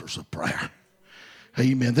altars of prayer.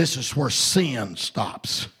 Amen. This is where sin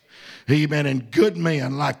stops. Amen. And good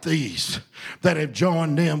men like these that have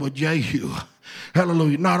joined in with Jehu.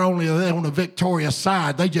 Hallelujah. Not only are they on the victorious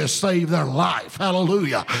side, they just saved their life.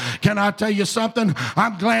 Hallelujah. Can I tell you something?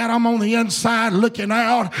 I'm glad I'm on the inside looking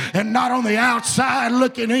out and not on the outside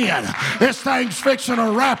looking in. This thing's fixing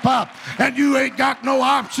to wrap up and you ain't got no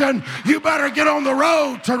option. You better get on the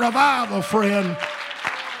road to revival, friend.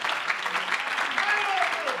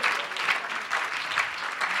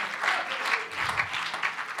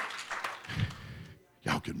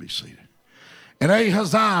 Y'all can be seated. And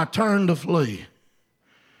Ahaziah turned to flee.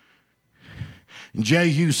 And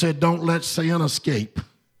Jehu said, "Don't let sin escape."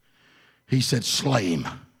 He said, "Slay him.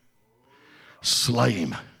 Slay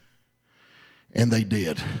him." And they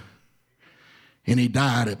did. And he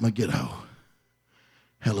died at Megiddo.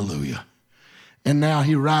 Hallelujah. And now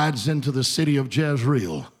he rides into the city of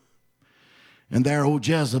Jezreel. And there old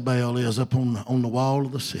Jezebel is up on the wall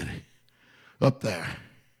of the city. Up there.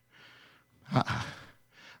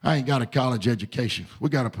 I ain't got a college education. We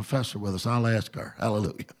got a professor with us. I'll ask her.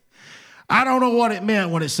 Hallelujah. I don't know what it meant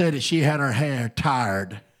when it said that she had her hair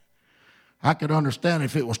tired. I could understand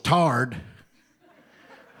if it was tarred.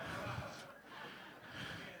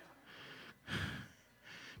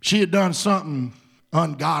 She had done something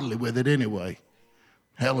ungodly with it anyway.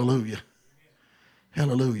 Hallelujah.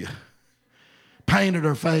 Hallelujah. Painted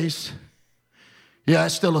her face. Yeah,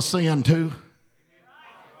 that's still a sin too.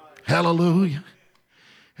 Hallelujah.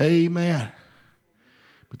 Amen.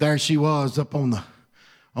 But there she was up on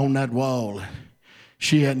that wall.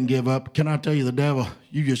 She hadn't give up. Can I tell you, the devil,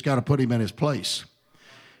 you just got to put him in his place.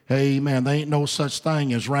 Amen. There ain't no such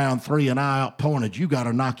thing as round 3 and I outpointed. You got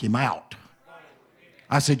to knock him out.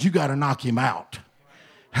 I said, you got to knock him out.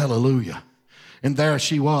 Hallelujah. And there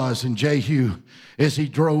she was, and Jehu, as he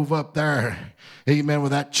drove up there, amen,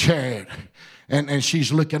 with that chariot. And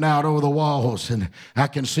she's looking out over the walls, and I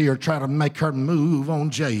can see her try to make her move on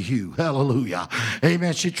Jehu. Hallelujah.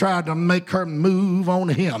 Amen. She tried to make her move on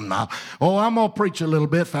him. Now, I'm going to preach a little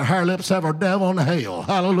bit, for her lips have a devil in hell.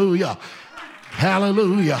 Hallelujah.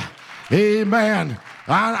 Hallelujah. Amen.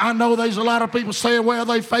 I know there's a lot of people saying, well,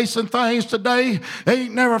 they facing things today they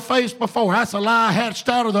ain't never faced before. That's a lie hatched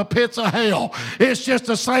out of the pits of hell. It's just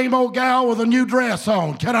the same old gal with a new dress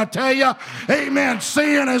on. Can I tell you? Amen.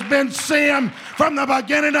 Sin has been sin from the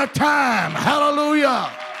beginning of time. Hallelujah.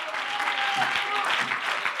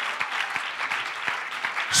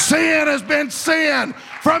 Sin has been sin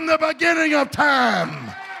from the beginning of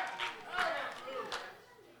time.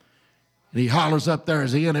 And he hollers up there,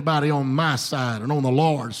 is there anybody on my side and on the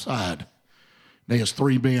Lord's side? And there's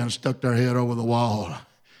 3 men stuck their head over the wall.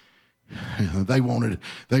 They wanted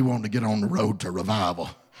to get on the road to revival.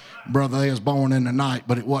 Brother, they was born in the night,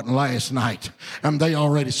 but it wasn't last night. And they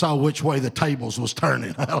already saw which way the tables was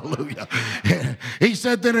turning. Hallelujah. He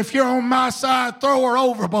said that if you're on my side, throw her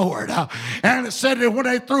overboard. And it said that when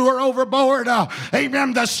they threw her overboard,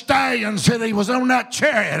 amen, the stallions said he was on that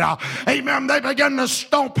chariot. Amen, they began to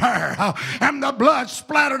stomp her. And the blood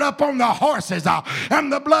splattered up on the horses.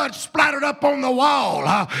 And the blood splattered up on the wall.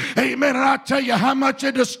 Amen, and I tell you how much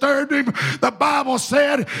it disturbed him. The Bible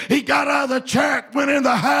said he got out of the chariot, went in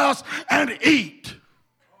the house, and eat.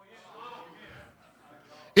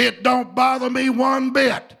 It don't bother me one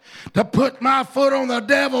bit to put my foot on the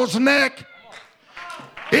devil's neck.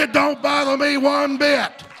 It don't bother me one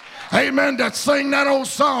bit, amen, to sing that old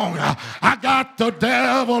song. I got the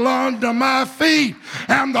devil under my feet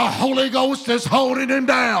and the Holy Ghost is holding him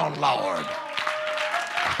down, Lord.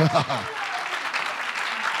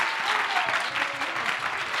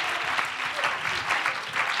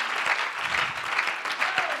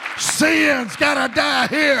 Sin's got to die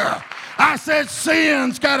here. I said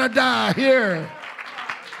sin's got to die here.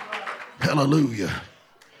 Hallelujah.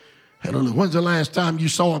 Hallelujah. When's the last time you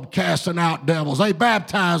saw them casting out devils? They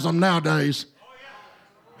baptize them nowadays.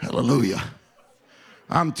 Hallelujah.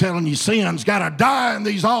 I'm telling you, sin's got to die in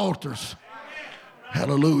these altars.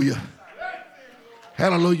 Hallelujah.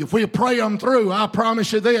 Hallelujah. If we pray them through, I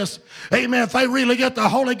promise you this. Amen. If they really get the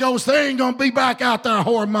Holy Ghost, they ain't going to be back out there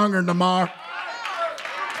whoremongering tomorrow.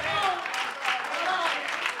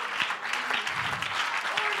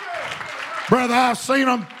 Brother, I've seen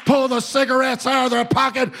them pull the cigarettes out of their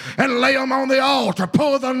pocket and lay them on the altar.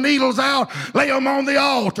 Pull the needles out, lay them on the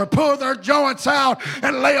altar. Pull their joints out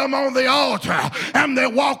and lay them on the altar. And they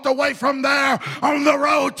walked away from there on the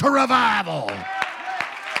road to revival.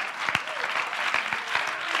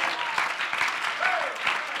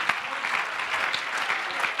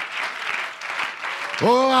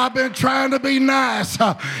 Oh, I've been trying to be nice.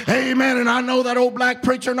 Amen. And I know that old black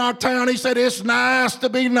preacher in our town, he said it's nice to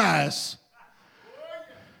be nice.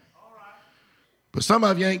 But some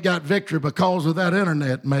of you ain't got victory because of that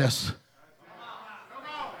internet mess.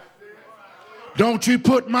 Don't you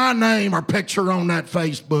put my name or picture on that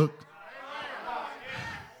Facebook.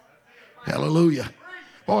 Hallelujah.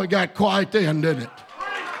 Boy, it got quiet then, didn't it?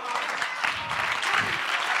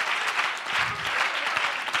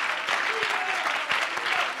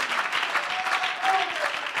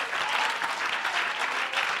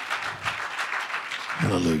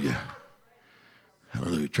 Hallelujah.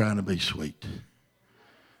 Hallelujah. Trying to be sweet.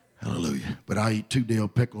 Hallelujah. But I eat 2 dill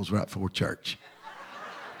pickles right before church.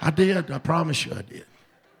 I did. I promise you I did.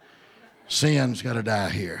 Sin's got to die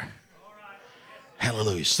here.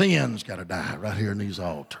 Hallelujah. Sin's got to die right here in these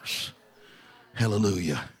altars.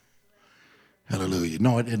 Hallelujah. Hallelujah.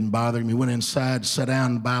 No, it didn't bother me. Went inside, sat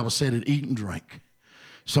down, the Bible said it, eat and drink.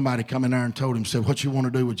 Somebody come in there and told him, said, what you want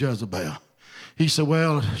to do with Jezebel? He said,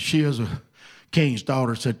 well, she is a king's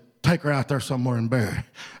daughter. Said, take her out there somewhere and bury her.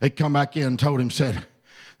 They come back in and told him, said,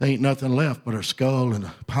 there ain't nothing left but her skull and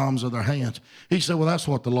the palms of their hands. He said, well, that's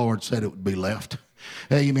what the Lord said it would be left.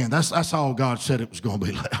 Amen. That's all God said it was going to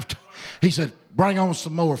be left. He said, bring on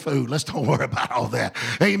some more food. Let's don't worry about all that.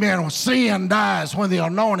 Amen. When sin dies, when the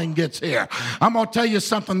anointing gets here. I'm going to tell you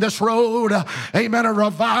something. This road, amen, a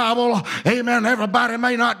revival, amen, everybody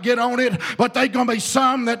may not get on it, but there's going to be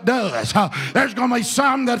some that does. There's going to be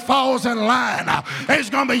some that falls in line. There's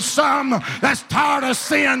going to be some that's tired of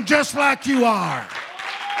sin just like you are.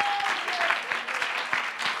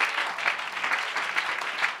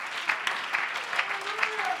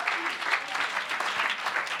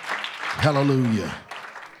 Hallelujah.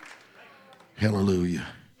 Hallelujah.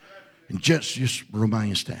 And just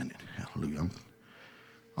remain standing. Hallelujah.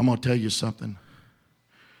 I'm going to tell you something.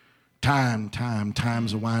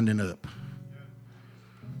 Time's winding up.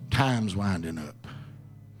 Time's winding up.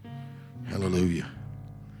 Hallelujah.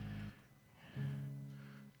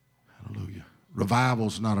 Hallelujah.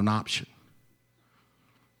 Revival's not an option.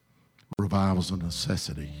 Revival's a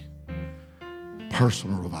necessity.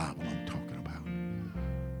 Personal revival I'm talking about.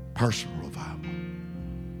 Personal revival.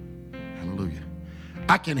 Hallelujah.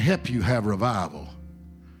 I can help you have revival.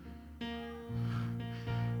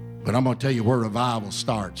 But I'm going to tell you where revival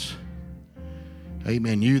starts.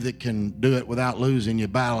 Amen. You that can do it without losing your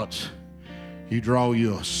balance, you draw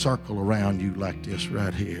you a circle around you like this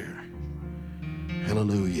right here.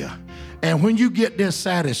 Hallelujah. And when you get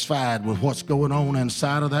dissatisfied with what's going on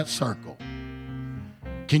inside of that circle,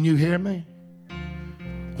 can you hear me?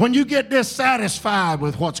 When you get dissatisfied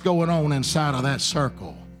with what's going on inside of that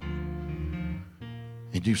circle,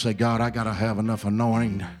 And you say, God, I got to have enough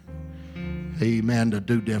anointing, amen, to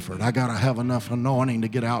do different. I got to have enough anointing to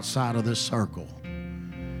get outside of this circle.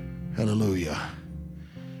 Hallelujah.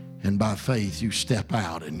 And by faith, you step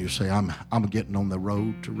out and you say, I'm getting on the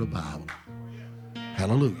road to revival.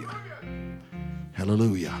 Hallelujah.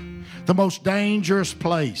 Hallelujah. The most dangerous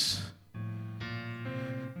place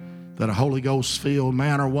that a Holy Ghost-filled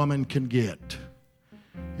man or woman can get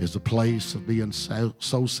is the place of being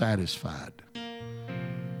so satisfied,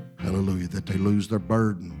 hallelujah, that they lose their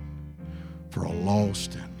burden for a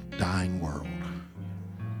lost and dying world.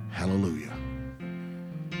 Hallelujah.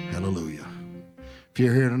 Hallelujah. If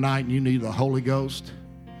you're here tonight and you need the Holy Ghost,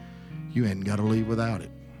 you ain't got to leave without it.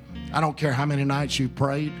 I don't care how many nights you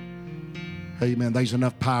prayed. Amen. There's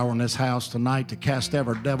enough power in this house tonight to cast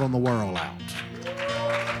every devil in the world out.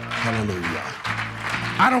 Hallelujah.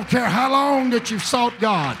 I don't care how long that you've sought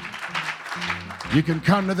God. You can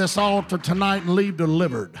come to this altar tonight and leave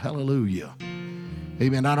delivered. Hallelujah.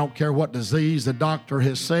 Amen. I don't care what disease the doctor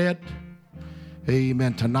has said.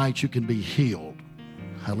 Amen. Tonight you can be healed.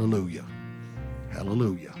 Hallelujah.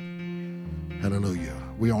 Hallelujah. Hallelujah.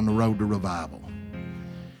 We're on the road to revival.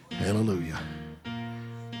 Hallelujah.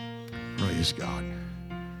 Praise God.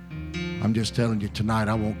 I'm just telling you tonight,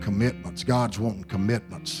 I want commitments. God's wanting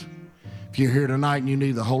commitments. If you're here tonight and you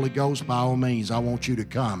need the Holy Ghost, by all means, I want you to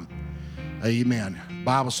come. Amen. The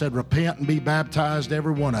Bible said, repent and be baptized,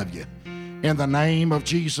 every one of you, in the name of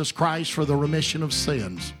Jesus Christ for the remission of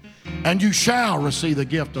sins. And you shall receive the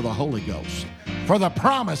gift of the Holy Ghost. For the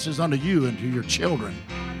promise is unto you and to your children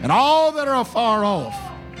and all that are afar off.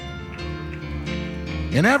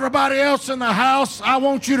 And everybody else in the house, I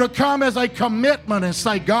want you to come as a commitment and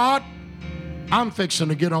say, God, I'm fixing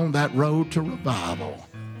to get on that road to revival.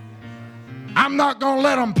 I'm not going to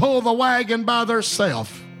let them pull the wagon by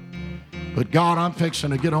themselves. But God, I'm fixing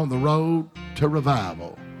to get on the road to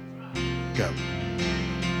revival. Go.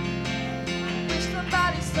 Wish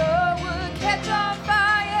somebody's soul would catch on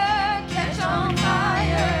fire, catch on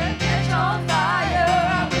fire, catch on fire.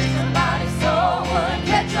 I wish somebody's soul would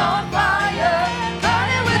catch on fire,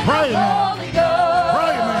 burning with Pray, the Holy Ghost.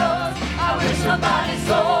 Pray, man. I wish somebody's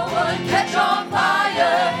soul would catch on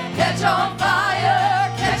fire, catch on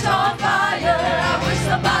fire, catch on fire. I wish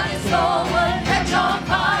somebody's soul would catch on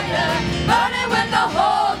fire, burning with the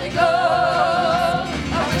Holy Ghost.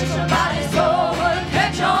 I wish somebody's soul would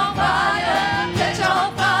catch on fire, catch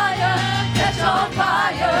on fire, catch on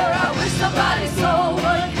fire. I wish somebody's soul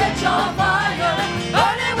would catch on fire,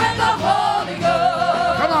 burning with the Holy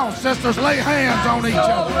Ghost. Come on, sisters, lay hands on each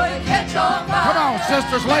other. Come on,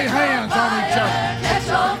 sisters, lay hands on each other.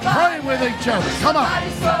 Pray with each other. Come on.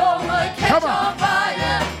 Come on.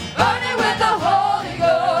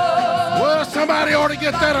 Well, somebody ought to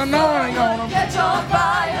get that anointing on them.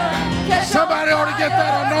 Somebody ought to get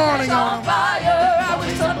that anointing on them. I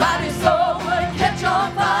wish somebody's soul would catch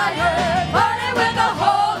on fire, burning with the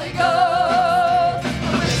Holy Ghost.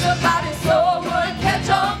 I wish somebody's soul would catch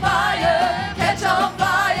on fire, catch on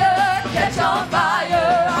fire, catch on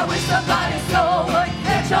fire. I wish somebody's soul would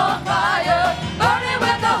catch on fire, burning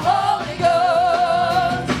with the Holy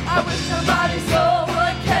Ghost. I wish somebody's soul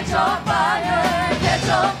would catch on fire, catch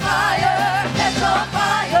on fire, catch on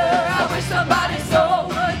fire. I wish somebody's soul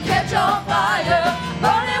would catch on fire,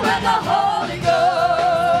 burning with the Holy Ghost.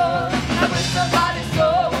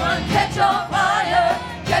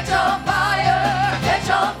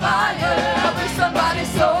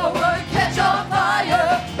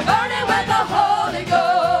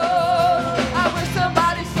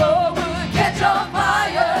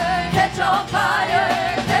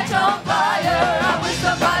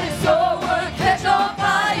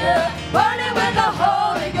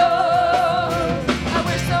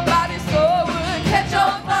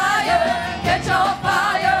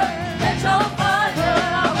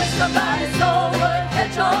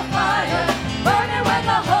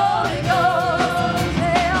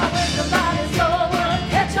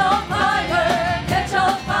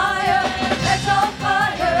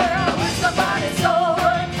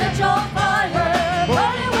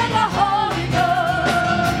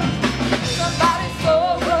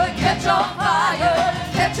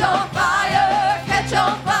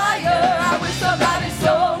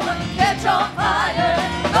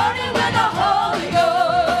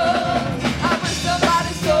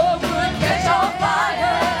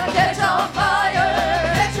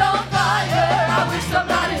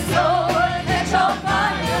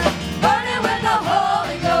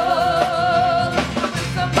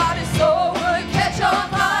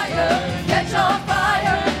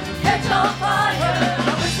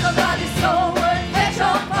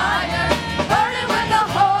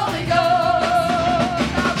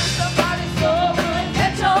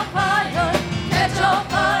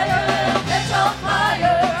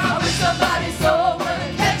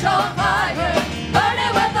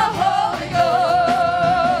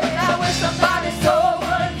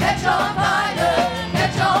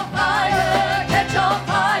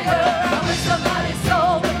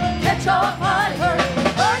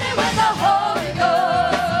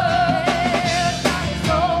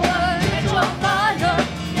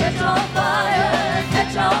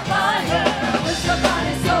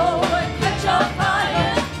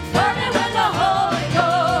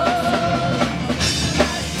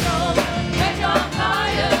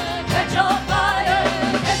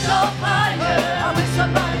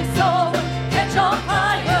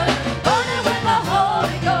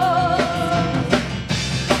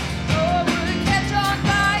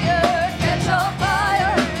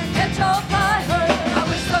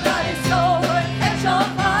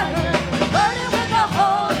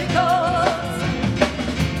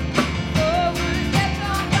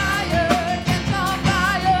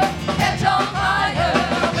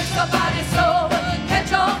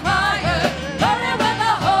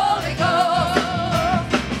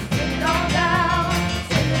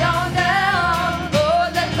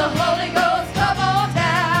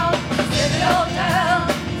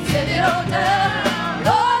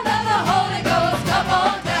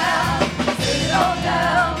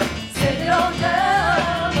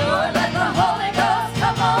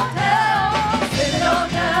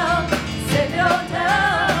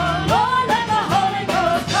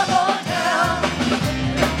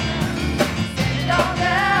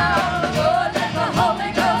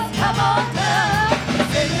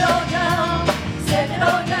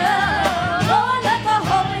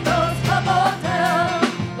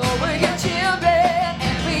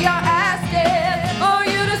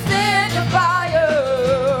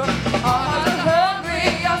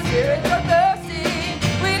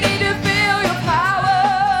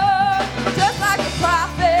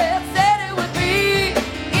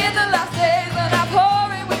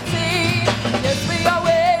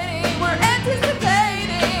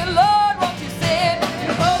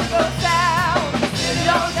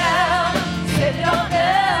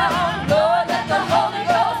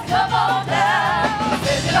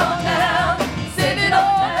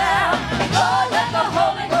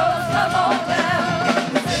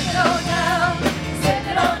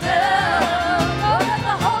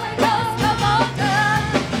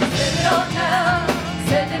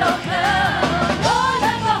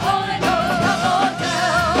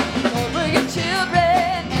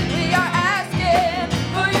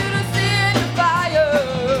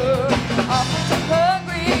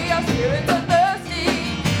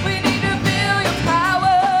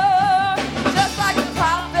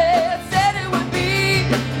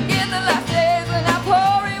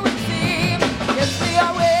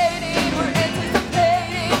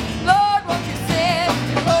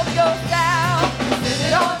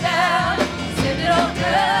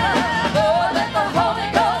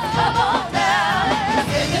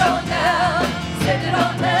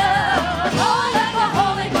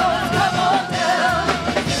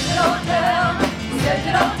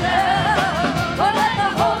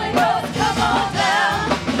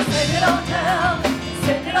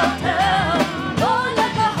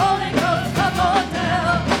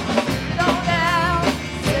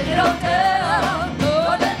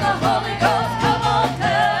 Holy Ghost come on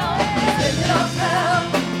down. Send it on down.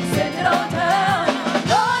 Send it on down.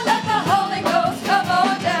 Lord, let the Holy Ghost come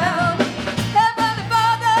on down. Heavenly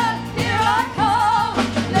Father, here I come.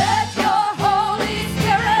 Let your Holy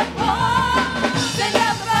Spirit fall. Send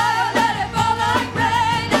out the fire, let it fall like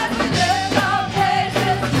rain as we lift our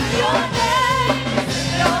praises to your name.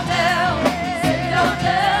 Send it on down. Send it on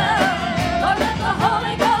down. Lord, let the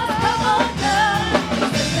Holy Ghost come on down.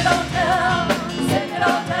 Send it on down. Send it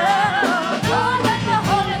on down.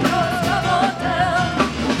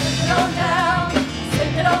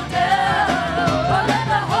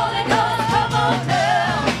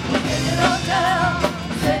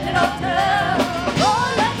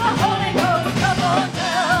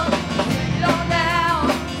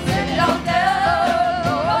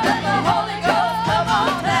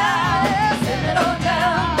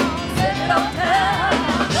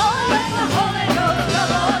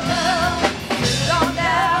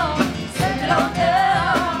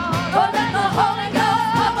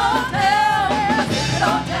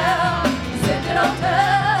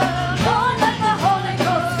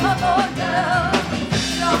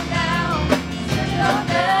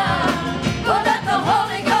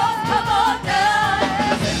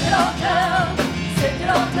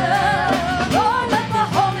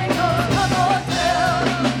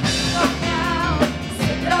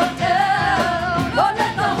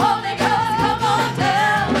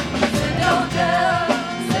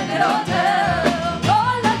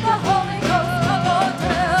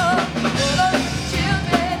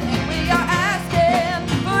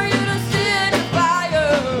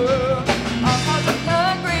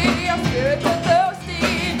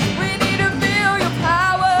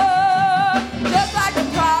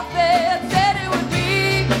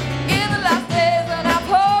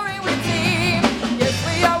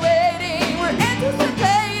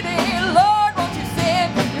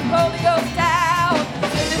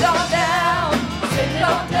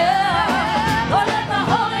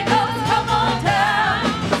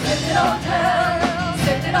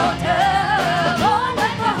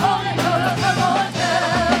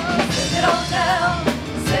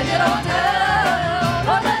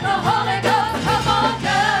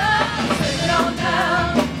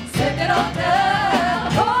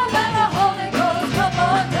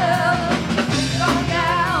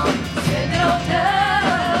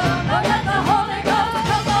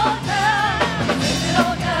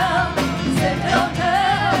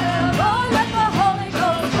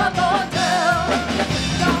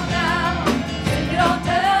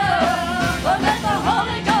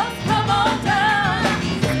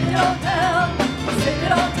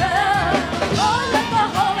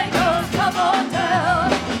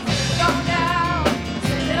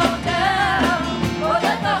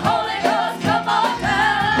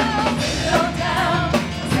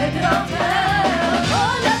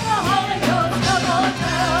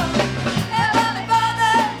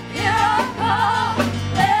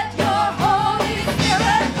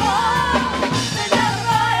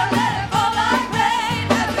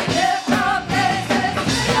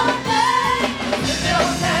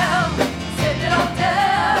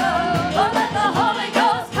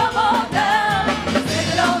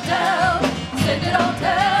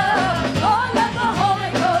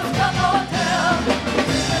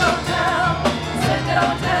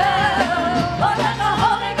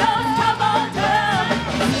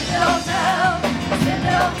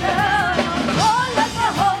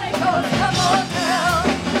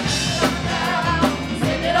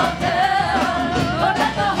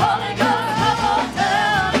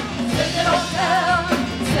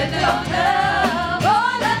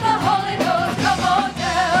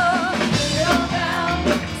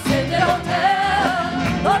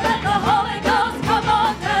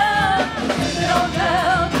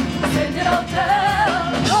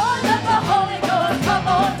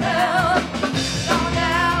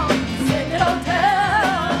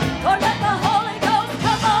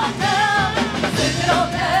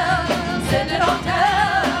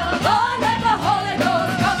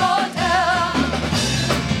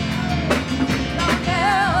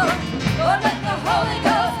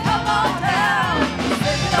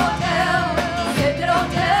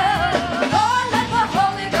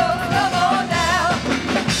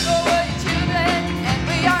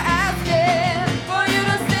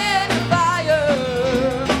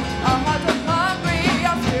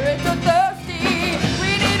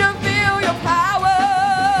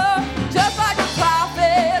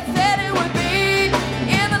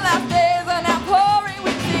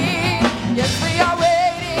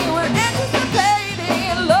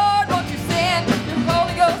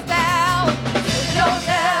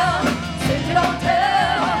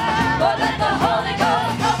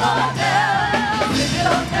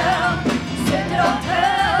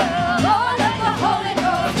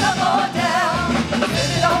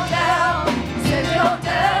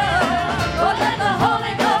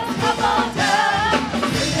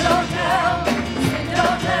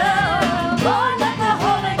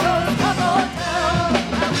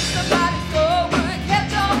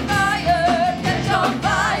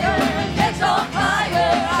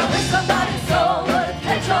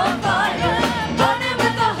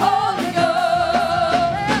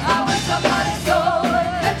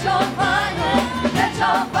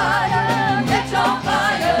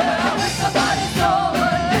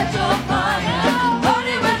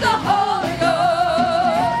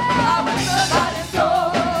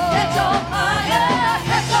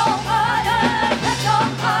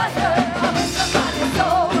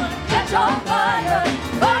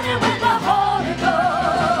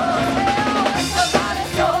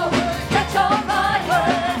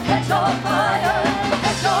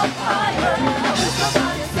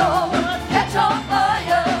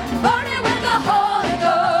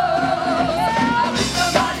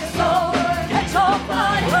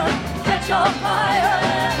 on fire,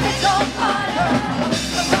 catch on fire.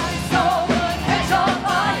 Somebody's soul would catch on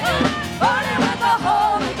fire, burning with the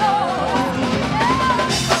Holy Ghost.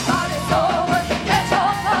 Somebody's soul would catch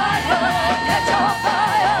on fire, catch on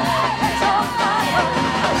fire, catch on fire.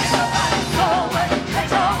 Somebody's soul would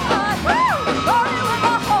catch on fire, burning with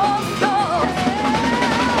the Holy Ghost.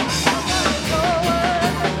 Somebody's soul would.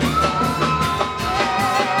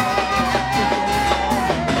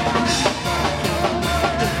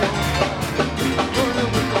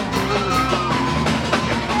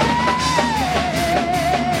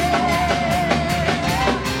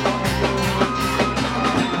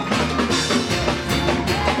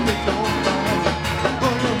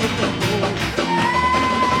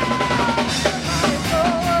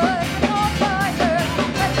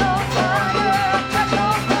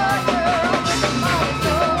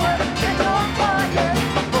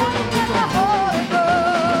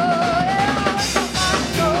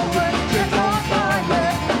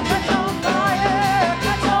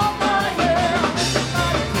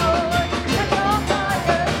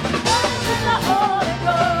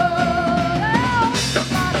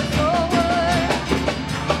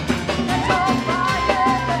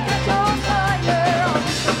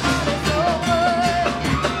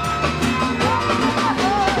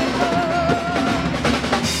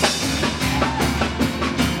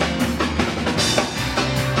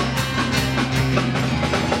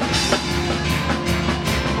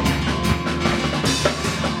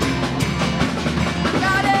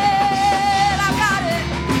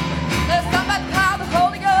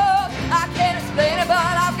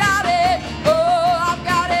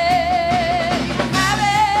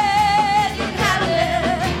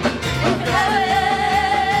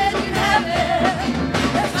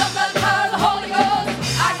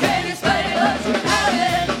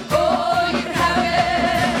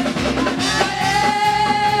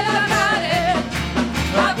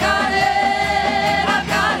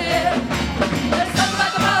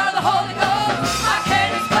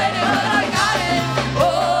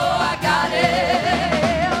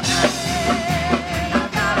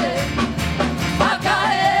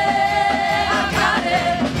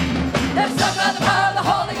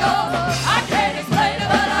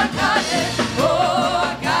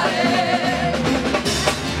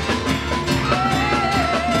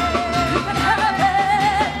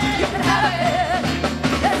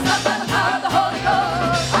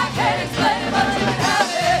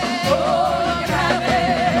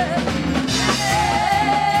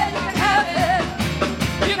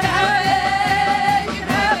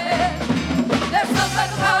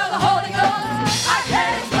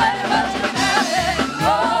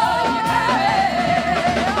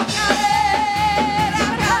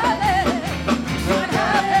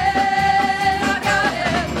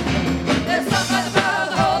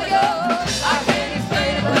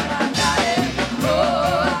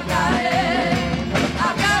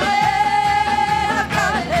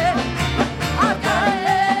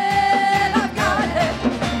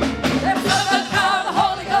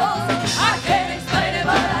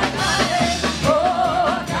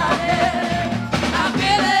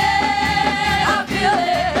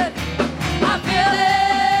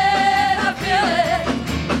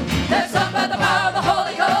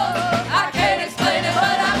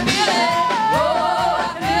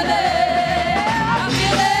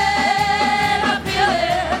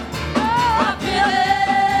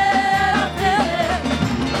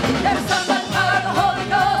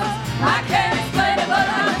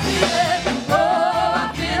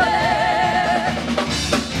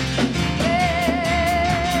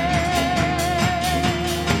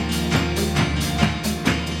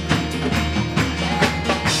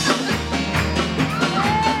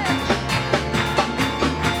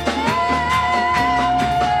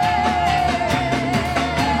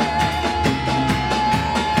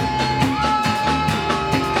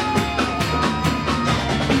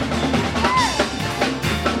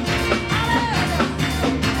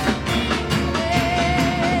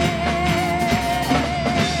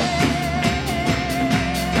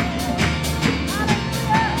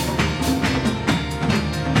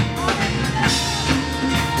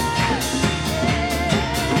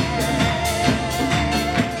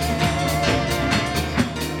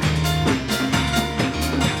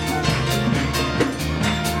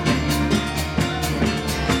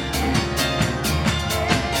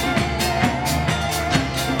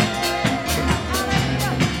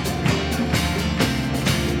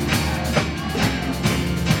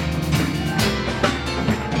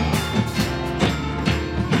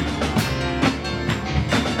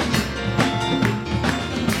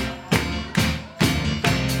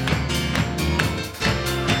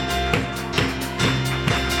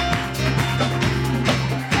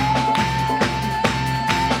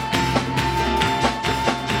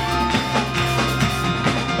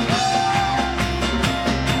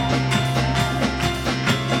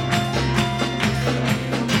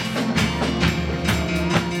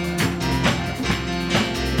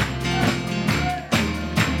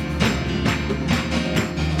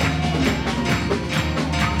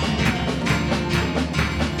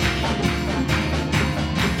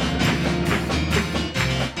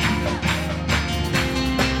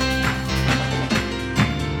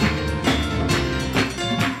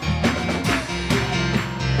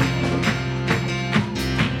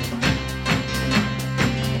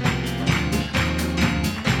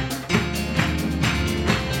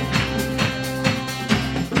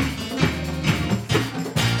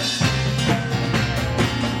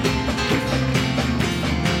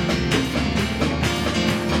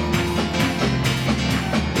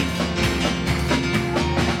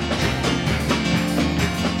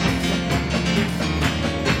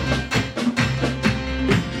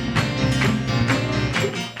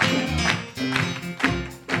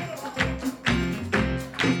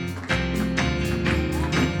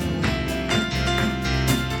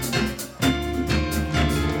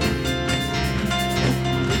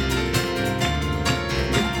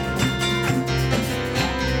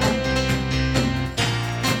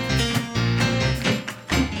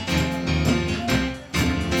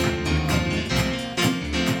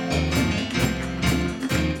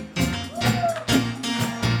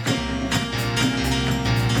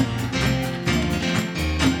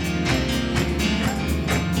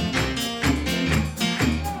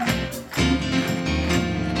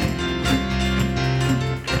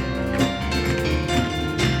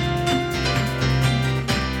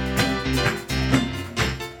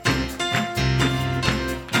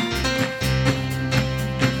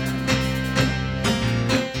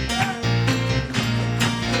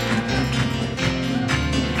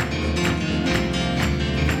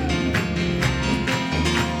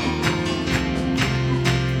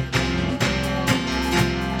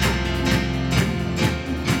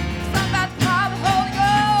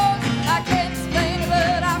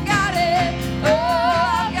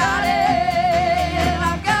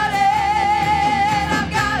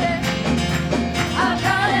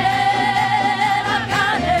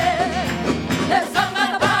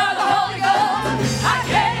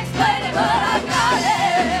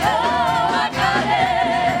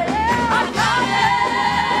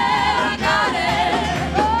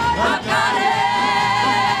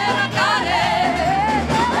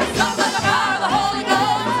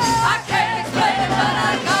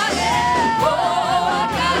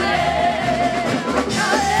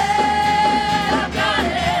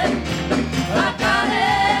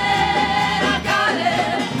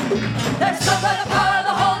 There's something about the power of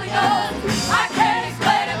the Holy Ghost. I can't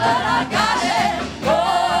explain it, but I got it.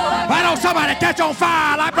 Oh, Why don't somebody catch on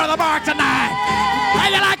fire like Brother Mark tonight? How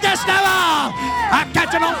you like this devil? I'm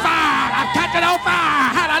catching on fire. I'm catching on fire.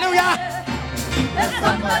 Hallelujah. there's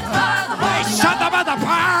something about the power of the Holy There's Ghost. something about the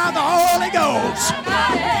power of the Holy Ghost. I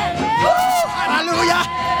got it. Woo, hallelujah.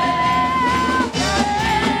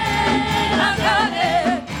 I got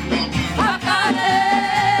it. I got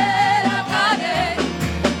it. I got it.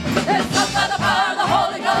 There's something about the power of the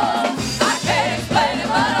Holy Ghost. I can't explain it,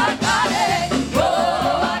 but I got it. Oh,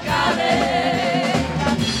 I got it.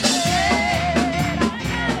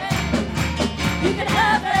 You can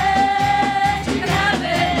have it. You can have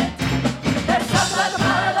it. There's something about the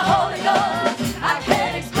power of the Holy Ghost. I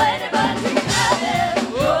can't explain it, but you can have it.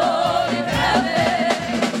 Oh, you can have it.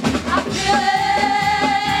 I feel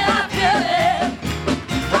it. I feel it.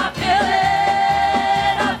 I feel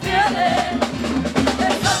it. I feel it.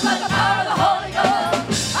 There's something about the power of the Holy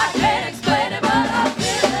Ghost. I can't explain it, but I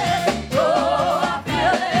feel it. Oh, I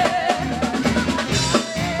feel it.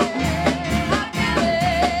 I feel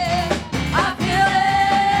it. I feel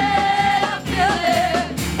it. I feel it.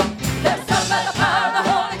 There's something about the power of the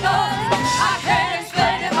Holy Ghost. I can't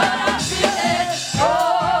explain it, but I feel it. Oh,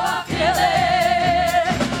 I feel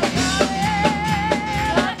it.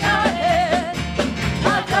 I got it.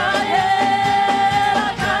 I got it. I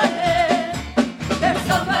got it. There's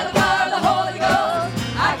something about the power of the Holy Ghost.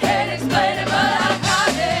 I can't explain it, but I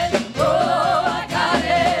got it. Oh, I got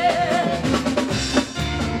it.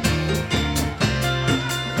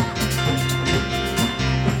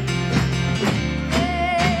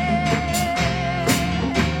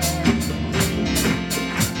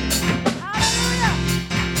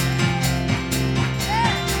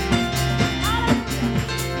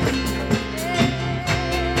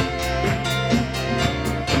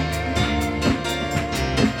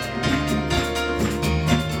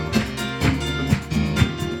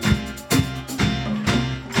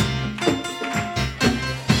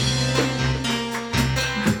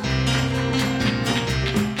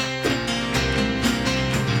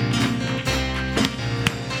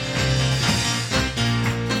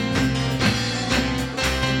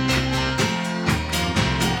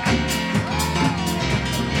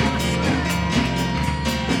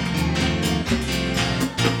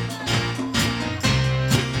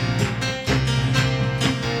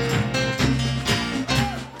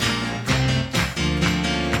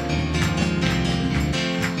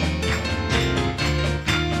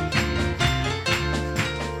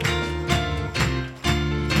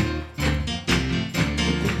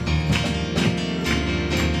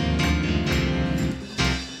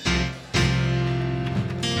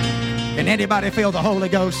 Can anybody feel the Holy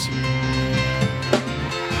Ghost?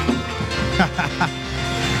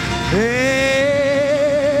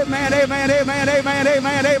 Amen, amen, amen, amen,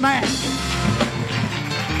 amen, amen.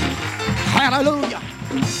 Hallelujah.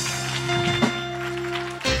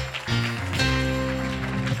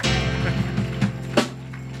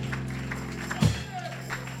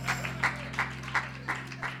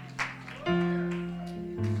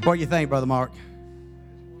 What do you think, Brother Mark?